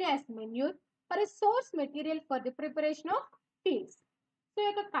mainly as manure for a source material for the preparation of feeds. So ఈ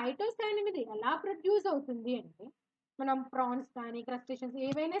యొక్క కైటోసాన్ అనేది ఎలా produce అవుతుంది అంటే, మనం prawns కానీ crustaceans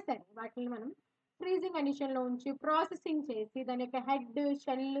ఏవైనా సరే వాటిని మనం ఫ్రీజింగ్ కండిషన్లో ఉంచి ప్రాసెసింగ్ చేసి దాని యొక్క హెడ్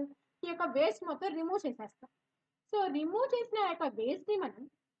షెల్ ఈ యొక్క వేస్ట్ మొత్తం రిమూవ్ చేసేస్తాం. సో రిమూవ్ చేసిన ఆ యొక్క వేస్ట్ని మనం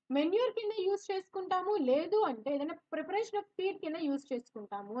మెన్యూర్ కింద యూస్ చేసుకుంటాము, లేదు అంటే ఏదైనా ప్రిపరేషన్ ఆఫ్ ఫీడ్ కింద యూస్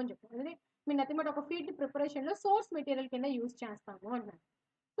చేసుకుంటాము అని చెప్తాను. అదే మీరు నథింగ్ బట్ ఒక ఫీడ్ ప్రిపరేషన్లో సోర్స్ మెటీరియల్ కింద యూస్ చేస్తాము అన్నారు.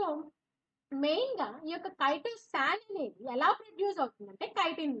 సో మెయిన్గా ఈ యొక్క కైటోసాన్ అనేది ఎలా ప్రొడ్యూస్ అవుతుందంటే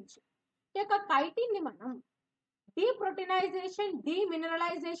కైటిన్ నుంచి. ఈ యొక్క కైటిన్ని మనం డీప్రోటీనైజేషన్,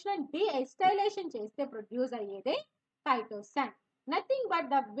 డీమినరలైజేషన్ అండ్ డీఎస్టైలేషన్ చేస్తే produce అయ్యేదే కైటోసాన్. Nothing but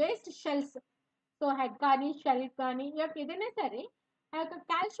the waste shells. So head కానీ షెల్ కానీ ఈ యొక్క ఏదైనా సరే ఆ యొక్క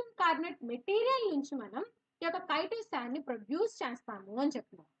కాల్షియం కార్బోనేట్ మెటీరియల్ నుంచి మనం ఈ యొక్క కైటోసాన్ ని ప్రొడ్యూస్ చేస్తాము అని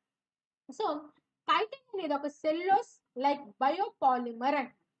చెప్తున్నాం. సో కైటిన్ అనేది ఒక సెల్లోస్ లైక్ బయోపాలిమర్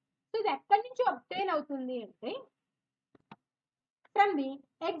అంట. సో ఇది ఎక్కడి నుంచి అబ్టైన్ అవుతుంది అంటే from the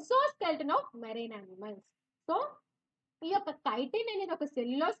ఎగ్జోస్కెల్టన్ of marine animals. So ఈ యొక్క కైటిన్ అనేది ఒక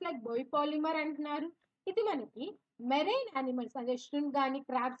సెల్లోస్ లైక్ బయోపాలిమర్ అంటున్నారు. ఇది మనకి మెరైన్ యానిమల్స్ అదే ష్రింప్ కానీ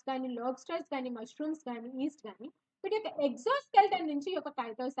క్రాబ్స్ కానీ లాబ్స్టర్స్ కానీ మష్రూమ్స్ కానీ ఈస్ట్ కానీ వీటి యొక్క ఎగ్జోస్కెల్టన్ నుంచి ఈ యొక్క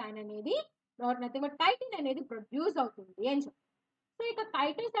కైటోసాన్ అనేది నథింగ్ బట్ కైటిన్ అనేది ప్రొడ్యూస్ అవుతుంది అని చెప్తారు. సో ఇక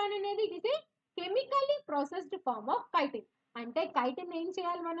కైటోసాన్ అనేది it is a chemically processed form of chitin. అంటే కైటిన్ ఏం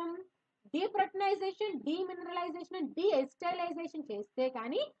చేయాలి మనం, డీప్రోటీనైజేషన్, డీమినరలైజేషన్, డీఎస్టైలైజేషన్ చేస్తే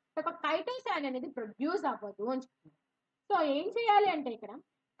కానీ ఒక కైటోసాన్ అనేది ప్రొడ్యూస్ అవ్వదు అని చెప్తున్నారు. సో ఏం చేయాలి అంటే ఇక్కడ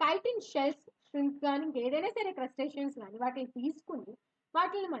కైటిన్ షెల్స్, ష్రింప్ కానీ ఏదైనా సరే క్రస్టేషన్స్ కానీ వాటిని తీసుకుని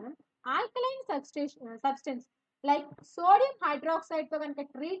వాటిని మనం ఆల్కలైన్ సబ్స్టెన్స్ లైక్ సోడియం హైడ్రాక్సైడ్తో కనుక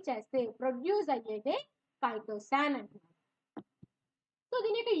ట్రీట్ చేస్తే ప్రొడ్యూస్ అయ్యేదే కైటోసాన్ అంటున్నారు. సో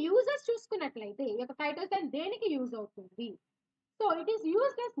దీని యొక్క యూజెస్ చూసుకున్నట్లయితే ఈ యొక్క కైటోసాన్ దేనికి యూజ్ అవుతుంది? So it is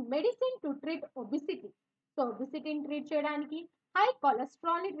used as medicine to treat obesity. So ఒబిసిటీని treat చేయడానికి, హై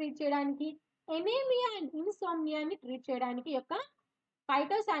కొలెస్ట్రాల్ని ట్రీట్ చేయడానికి, ఎనీమియా అండ్ ఇన్సోమ్నియాని ట్రీట్ చేయడానికి యొక్క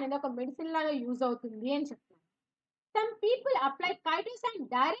కైటోసాన్ అనేది ఒక మెడిసిన్ లాగా యూజ్ అవుతుంది అని చెప్తారు. Some people apply కైటోసాన్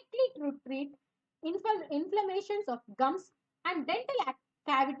directly to treat inflammations of gums and dental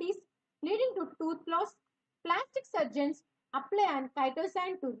cavities leading to tooth loss. Plastic surgeons apply on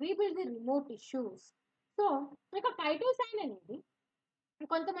chitosan to rebuild the removed tissues. So ఇక కైటోసాన్ అనేది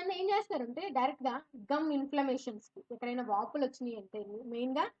కొంతమంది ఏం చేస్తారంటే డైరెక్ట్గా గమ్ ఇన్ఫ్లమేషన్స్కి ఎక్కడైనా వాపులు వచ్చినాయి అంటే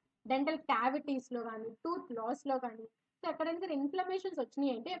మెయిన్గా డెంటల్ క్యావిటీస్లో కానీ టూత్ లాస్లో కానీ సో ఎక్కడైనా సరే ఇన్ఫ్లమేషన్స్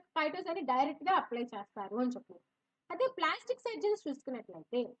వచ్చినాయి అంటే కైటోసాన్ని డైరెక్ట్గా అప్లై చేస్తారు అని చెప్పారు. అదే ప్లాస్టిక్ సర్జన్స్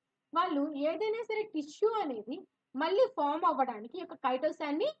చూసుకున్నట్లయితే వాళ్ళు ఏదైనా సరే టిష్యూ అనేది మళ్ళీ ఫామ్ అవ్వడానికి ఒక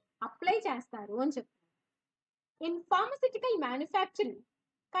కైటోసాన్ని అప్లై చేస్తారు అని చెప్తారు. In pharmaceutical manufacturing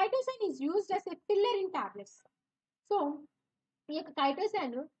కైటోసాన్ is used as a filler in tablets. So ఈ యొక్క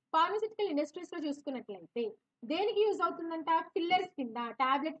కైటోసాన్ ఫార్మస్యూటికల్ ఇండస్ట్రీస్లో చూసుకున్నట్లయితే దేనికి యూజ్ అవుతుందంట, ఫిల్లర్స్ కింద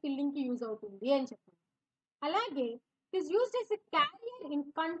టాబ్లెట్ ఫిల్లింగ్కి యూజ్ అవుతుంది అని చెప్పారు. అలాగే it is used as a carrier in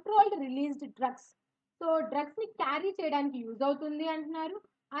controlled released drugs. So డ్రగ్స్ని carry చేయడానికి యూజ్ అవుతుంది అంటున్నారు.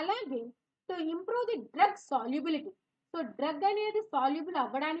 అలాగే to improve the drug solubility. So drug అనేది సాల్యుబుల్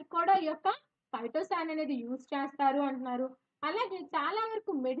అవ్వడానికి కూడా ఈ యొక్క కైటోసాన్ అనేది యూజ్ చేస్తారు అంటున్నారు. అలాగే చాలా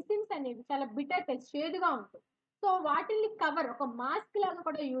వరకు మెడిసిన్స్ అనేవి చాలా బిటర్ టేస్ట్ చేదుగా ఉంటాయి. సో వాటిని కవర్ ఒక మాస్క్ లాగా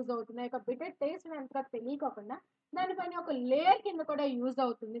కూడా యూజ్ అవుతుంది. ఒక బిటర్ టేస్ట్ అంతగా తెలియకోకుండా దానిపైన ఒక లేయర్ కింద కూడా యూజ్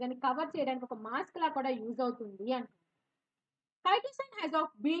అవుతుంది, దాన్ని కవర్ చేయడానికి ఒక మాస్క్ లాగా కూడా యూజ్ అవుతుంది అంటున్నారు. Chitosan has of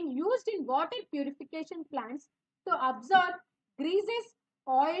been used in water purification plants to absorb greases,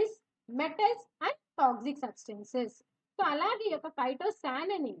 oils, metals and toxic substances. So అలాగే ఒక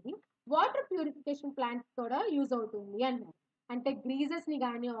కైటోసాన్ అనేది వాటర్ ప్యూరిఫికేషన్ ప్లాంట్ కూడా యూజ్ అవుతుంది అన్నారు. అంటే గ్రీజెస్ని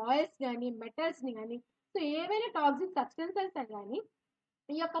కానీ ఆయిల్స్ కానీ మెటల్స్ని కానీ సో ఏవైనా టాక్సిక్ సబ్స్టెన్సెస్ కానీ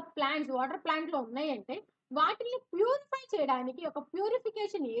ఈ యొక్క ప్లాంట్స్ వాటర్ ప్లాంట్లో ఉన్నాయంటే వాటిని ప్యూరిఫై చేయడానికి ఒక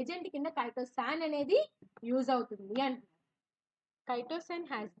ప్యూరిఫికేషన్ ఏజెంట్ కింద కైటోసాన్ అనేది యూజ్ అవుతుంది అంటున్నారు. Chitosan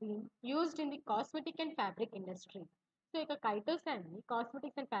has been used in the cosmetic and fabric industry. So ఇక కైటోసాన్ని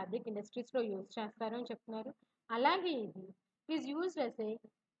కాస్మెటిక్స్ అండ్ ఫ్యాబ్రిక్ ఇండస్ట్రీస్లో యూజ్ చేస్తారు అని చెప్తున్నారు. అలాగే ఇది is used as a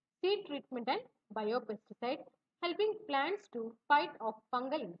seed treatment and biopesticide, helping plants to fight off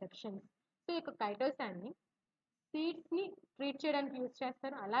fungal infections. So ఈ యొక్క కైటోసాన్ని సీడ్స్ని treat చేయడానికి యూజ్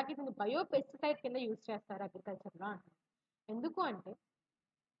చేస్తారు. అలాగే దీన్ని బయోపెస్టిసైడ్ కింద యూజ్ చేస్తారు అగ్రికల్చర్లో అంటారు. ఎందుకు అంటే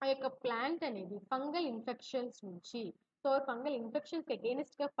ఆ యొక్క ప్లాంట్ అనేది ఫంగల్ ఇన్ఫెక్షన్స్ నుంచి ఫంగల్ ఇన్ఫెక్షన్స్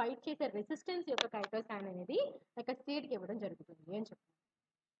అగేనిస్ట్గా ఫైట్ చేసే రెసిస్టెన్స్ యొక్క కైటోసాన్ అనేది ఒక సీడ్కి ఇవ్వడం జరుగుతుంది అని చెప్తారు.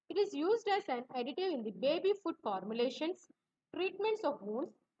 It is used as an additive in the baby food formulations, treatments of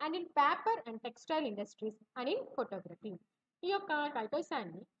wounds, and in paper and textile industries and in photography. ఈ యొక్క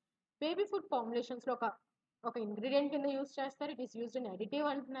కైటోసాన్ని బేబీ ఫుడ్ ఫార్ములేషన్స్లో ఒక ఇంగ్రీడియంట్ కింద యూజ్ చేస్తారు. It is used in additive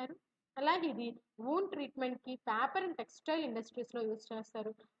అంటున్నారు. అలాగే ఇది వూన్ ట్రీట్మెంట్కి paper and textile ఇండస్ట్రీస్లో use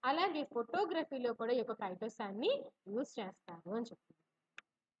చేస్తారు. అలాగే ఫోటోగ్రఫీలో కూడా ఈ యొక్క కైటోసాన్ని యూజ్ చేస్తారు అని చెప్తున్నారు.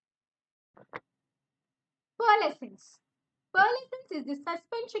 Pearlescence. Pearlescence is the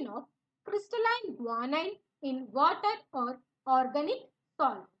suspension of crystalline guanine in water or organic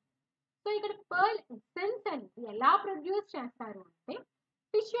solvent. So ఇక్కడ పర్ల్ ఎసెన్స్ అనేది ఎలా ప్రొడ్యూస్ చేస్తారు అంటే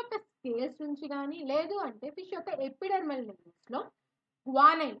ఫిష్ యొక్క స్కేల్స్ నుంచి కానీ లేదు అంటే ఫిష్ యొక్క ఎపిడర్మల్ లేయర్స్లో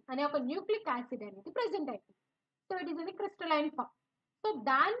గ్వానైన్ అనే ఒక న్యూక్లిక్ యాసిడ్ అనేది ప్రెసెంట్ అవుతుంది. So it is in crystalline form. So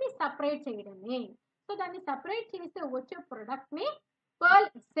దాన్ని సపరేట్ చేయడమే. సో దాన్ని సపరేట్ చేస్తే వచ్చే ప్రొడక్ట్ని పర్ల్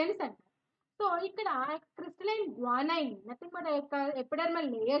ఎసెన్స్ అంటారు. సో ఇక్కడ క్రిస్టలైన్ గ్వానైన్ నథింగ్ బట్ యొక్క ఎపిడర్మల్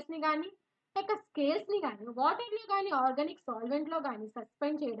లేయర్స్ని కానీ యొక్క స్కేల్స్ని కానీ వాటర్లో కానీ ఆర్గానిక్ సాల్వెంట్లో కానీ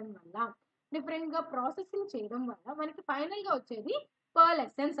సస్పెండ్ చేయడం వల్ల డిఫరెంట్గా ప్రాసెసింగ్ చేయడం వల్ల మనకి ఫైనల్గా వచ్చేది పర్ల్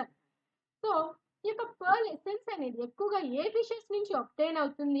ఎసెన్స్ అంటారు. సో ఈ యొక్క పర్ల్ ఎసెన్స్ అనేది ఎక్కువగా ఏ ఫిషెస్ నుంచి obtain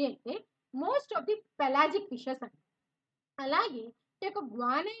అవుతుంది అంటే most of the pelagic fishes అంటారు. అలాగే ఈ యొక్క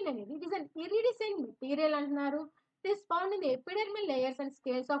గ్వానైన్ అనేది it is an iridescent material అంటున్నారు. It is found in the epidermal layers and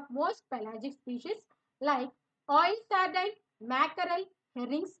scales of most pelagic species like oil sardine, mackerel,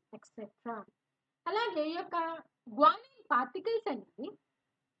 herrings, etc. అలాగే ఈ యొక్క గ్వానైన్ పార్టికల్స్ అనేవి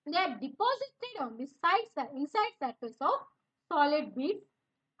they are deposited on the inside surface of solid beads.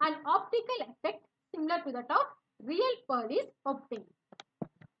 An optical effect similar to that of real pearl is obtained.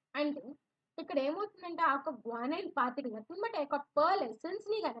 అంటే ఇక్కడ ఏమవుతుందంటే ఆ యొక్క guanine particle but ఆ యొక్క పర్ల్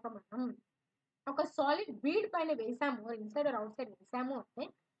ఎసెన్స్ని కనుక మనం ఒక సాలిడ్ బీడ్ పైన వేసాము ఇన్సైడ్ ఆర్ అవుట్ సైడ్ వేసాము అంటే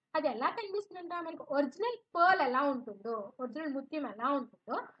అది ఎలా కనిపిస్తుందంటే మనకి ఒరిజినల్ పర్ల్ ఎలా ఉంటుందో ఒరిజినల్ ముత్యం ఎలా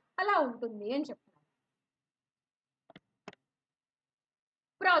ఉంటుందో అలా ఉంటుంది అని చెప్తున్నారు.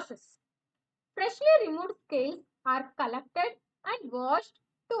 Process. Freshly removed scales are collected and washed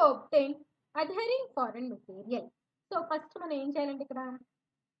to obtain adhering foreign material. So first మనం ఏం చేయాలంటే ఇక్కడ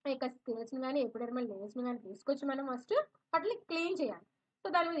ఇక స్కేల్స్ని కానీ ఎపిడర్మల్ లేయర్స్ని కానీ తీసుకొచ్చి మనం ఫస్ట్ వాటిని క్లీన్ చేయాలి. సో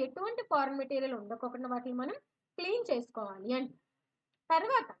దాని మీద ఎటువంటి ఫారెన్ మెటీరియల్ ఉండకోకుండా వాటిని మనం క్లీన్ చేసుకోవాలి అంటే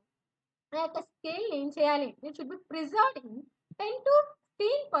తర్వాత ఆ యొక్క స్కేల్ ఏం చేయాలి అంటే should be preserved in 10 to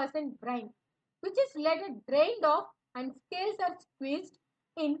 15% brine which is later drained off and scales are squeezed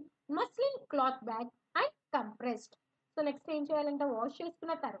in muslin cloth bag and compressed. So next ఏం చేయాలంటే వాష్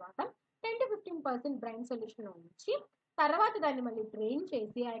చేసుకున్న తర్వాత 10 to 15% బ్రైన్ సొల్యూషన్లో ఉంచి తర్వాత దాన్ని మళ్ళీ డ్రైన్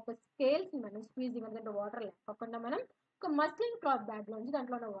చేసి ఆ యొక్క స్కేల్స్ని మనం స్క్వీజింగ్ అంటే వాటర్ లేకుండా మనం ఒక మస్లిన్ క్లాత్ బ్యాగ్లోంచి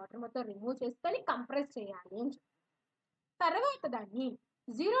దాంట్లో ఉన్న వాటర్ మొత్తం రిమూవ్ చేసుకొని కంప్రెస్ చేయాలి అని చెప్పి తర్వాత దాన్ని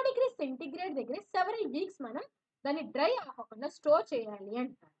 0 degree సెంటిగ్రేడ్ దగ్గర సెవెరల్ వీక్స్ మనం దాన్ని డ్రై అవ్వకుండా స్టోర్ చేయాలి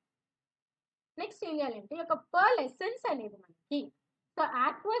అంటారు. నెక్స్ట్ ఏం చేయాలంటే ఈ యొక్క పర్ల్ ఎసెన్స్ అనేది మనకి సో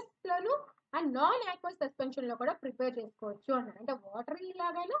ఆక్వస్లోను అండ్ నాన్ ఆక్వస్ సస్పెన్షన్లో కూడా ప్రిపేర్ చేసుకోవచ్చు అన్నారు. అంటే వాటర్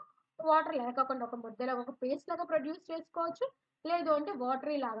లాగాను వాటర్ లేకుండా ఒక ముద్దలో ఒక పేస్ట్ లాగా ప్రొడ్యూస్ చేసుకోవచ్చు లేదు అంటే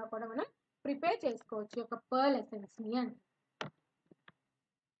వాటరీ లాగా కూడా మనం ప్రిపేర్ చేసుకోవచ్చు ఈ యొక్క పర్ల్ ఎసెన్స్ని అంటారు.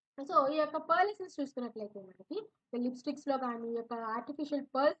 సో ఈ యొక్క పర్ల్ ఎసెన్స్ చూసుకున్నట్లయితే మనకి లిప్స్టిక్స్లో కానీ ఈ యొక్క ఆర్టిఫిషియల్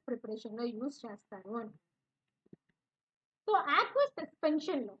పర్ల్స్ ప్రిపరేషన్లో యూజ్ చేస్తారు అంటారు. సో ఆక్వస్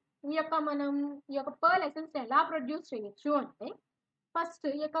సస్పెన్షన్లో ఈ యొక్క మనం ఈ యొక్క పర్ల్ ఎసెన్స్ ఎలా ప్రొడ్యూస్ చేయొచ్చు అంటే ఫస్ట్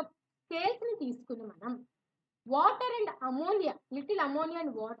ఈ యొక్క స్కేల్స్ని తీసుకుని మనం water and ammonia little ammonia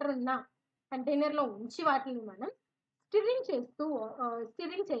and water ఉన్న కంటైనర్లో ఉంచి వాటిని మనం స్టిరింగ్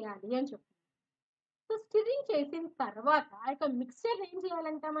చేయాలి అని చెప్తాం. సో స్టిరింగ్ చేసిన తర్వాత ఆ యొక్క మిక్స్చర్ ఏం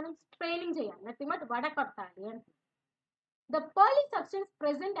చేయాలంటే మనం స్ట్రైనింగ్ చేయాలి నథింగ్ బట్ వడకట్టాలి అంటే the Palri substance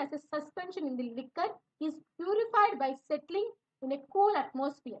present as a suspension in the liquor is purified by settling in a cool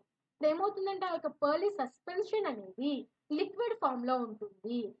atmosphere. ఇప్పుడు ఏమవుతుందంటే ఆ యొక్క పర్లీ సస్పెన్షన్ అనేది లిక్విడ్ ఫామ్లో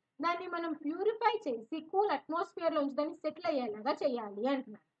ఉంటుంది. దాన్ని మనం ప్యూరిఫై చేసి కూల్ అట్మాస్ఫియర్లో ఉంచి దాన్ని సెటిల్ అయ్యేలాగా చేయాలి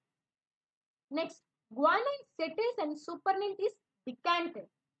అంటున్నారు. Next guanine settles and superintendent is డికాంటెడ్.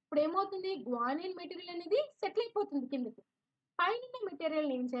 ఇప్పుడు ఏమవుతుంది గ్వానైన్ మెటీరియల్ అనేది సెటిల్ అయిపోతుంది కిందకి పైన మెటీరియల్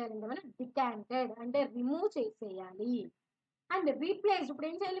ఏం చేయాలంటే మనం డికాంటెడ్ అంటే రిమూవ్ చేసేయాలి అండ్ రీప్లేస్. ఇప్పుడు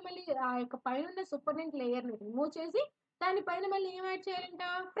ఏం చేయాలి మళ్ళీ ఆ యొక్క పైన ఉన్న సూపర్నెంట్ లేయర్ని రిమూవ్ చేసి దానిపైన మళ్ళీ ఏం యాడ్ చేయాలంట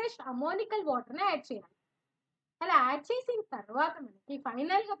ఫ్రెష్ అమోనికల్ వాటర్ని యాడ్ చేయాలి. అలా యాడ్ చేసిన తర్వాత మనకి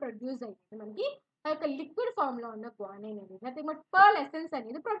ఫైనల్గా ప్రొడ్యూస్ అయ్యేది మనకి ఆ యొక్క లిక్విడ్ ఫామ్లో ఉన్న గ్వానైన్ అనేది నథింగ్ బట్ పర్ల్ ఎసెన్స్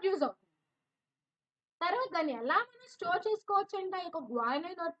అనేది ప్రొడ్యూస్ అవుతుంది. తర్వాత దాన్ని ఎలా మనం స్టోర్ చేసుకోవచ్చు అంటే ఆ యొక్క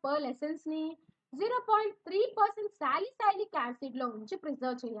గ్వానైన్ ఆర్ పర్ల్ ఎసెన్స్ని 0.3% సాలిసైలిక్ యాసిడ్లో ఉంచి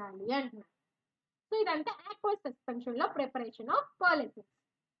ప్రిజర్వ్ చేయాలి అంటున్నారు. సో ఇదంతా aqueous సస్పెన్షన్లో preparation of pearl essence.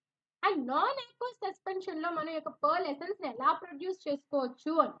 And non aqueous సస్పెన్షన్లో మన యొక్క పర్ల్ ఎసెన్స్ని ఎలా ప్రొడ్యూస్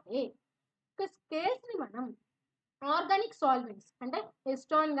చేసుకోవచ్చు అంటే ఒక స్కేల్స్ని మనం ఆర్గానిక్ సాల్వెంట్స్ అంటే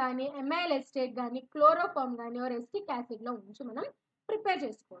ఎస్టాన్ కానీ ఎంఐల్ ఎస్టేట్ కానీ క్లోరోఫామ్ కానీ ఆర్ ఎస్టిక్ యాసిడ్లో ఉంచి మనం ప్రిపేర్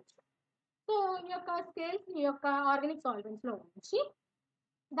చేసుకోవచ్చు. సో ఈ యొక్క స్కేల్స్ ఈ యొక్క ఆర్గానిక్ సాల్వెంట్స్లో ఉంచి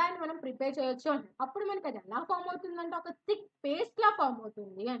దాన్ని మనం ప్రిపేర్ చేయొచ్చు అంటారు. అప్పుడు మనకి అది ఎలా ఫామ్ అవుతుందంటే ఒక థిక్ పేస్ట్లా ఫామ్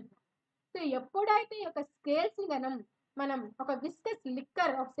అవుతుంది అంటారు. సో ఎప్పుడైతే ఈ యొక్క స్కేల్స్ని మనం ఒక విస్కస్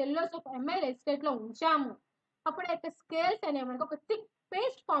లిక్కర్ ఆఫ్ సెల్లోస్ ఆఫ్ ఎంఐల్ ఎస్టేట్లో ఉంచాము అప్పుడైతే స్కేల్స్ అనేవి మనకు ఒక థిక్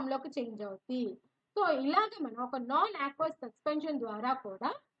పేస్ట్ ఫామ్లోకి చేంజ్ అవుతాయి. సో ఇలాగే మనం ఒక నాన్ ఆక్వస్ సస్పెన్షన్ ద్వారా కూడా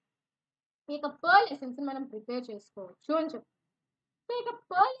ఈ యొక్క పర్ల్ ఎసెన్స్ని మనం ప్రిపేర్ చేసుకోవచ్చు అని చెప్తాం. సో ఇక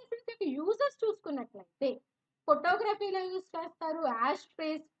పర్ల్ ఎసెన్స్ యొక్క యూజెస్ చూసుకున్నట్లయితే ఫోటోగ్రఫీలో యూజ్ చేస్తారు, ash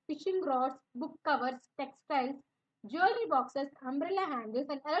trace, fishing rods, book covers, textiles, jewellery boxes, umbrella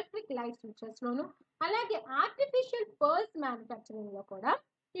handles and electric light స్విచెస్లోను అలాగే ఆర్టిఫిషియల్ పర్ల్స్ మ్యానుఫ్యాక్చరింగ్లో కూడా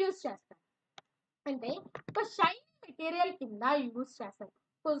యూజ్ చేస్తారు. అంటే ఒక షైనింగ్ మెటీరియల్ కింద యూజ్ చేస్తారు.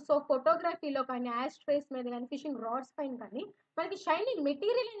 సో ఫోటోగ్రఫీలో కానీ యాష్ ట్రేస్ మీద కానీ ఫిషింగ్ రాడ్స్ పైన కానీ మనకి షైనింగ్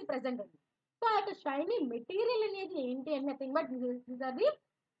మెటీరియల్ అనేది ప్రెసెంట్ ఉంది. సో ఆ యొక్క షైనింగ్ మెటీరియల్ అనేది ఏంటి అంటే nothing but this are the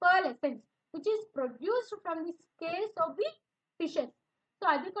pearl essence which is produced from the scales of the fishes. So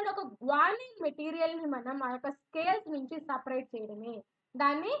అది కూడా ఒక గ్వానింగ్ మెటీరియల్ని మనం ఆ యొక్క స్కేల్స్ నుంచి సపరేట్ చేయడమే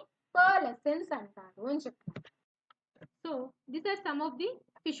దాన్ని పర్ల్ ఎసెన్స్ అంటారు అని చెప్తారు. So these are some of the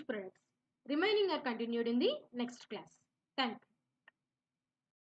fish products. Remaining are continued in the next class. Thank you.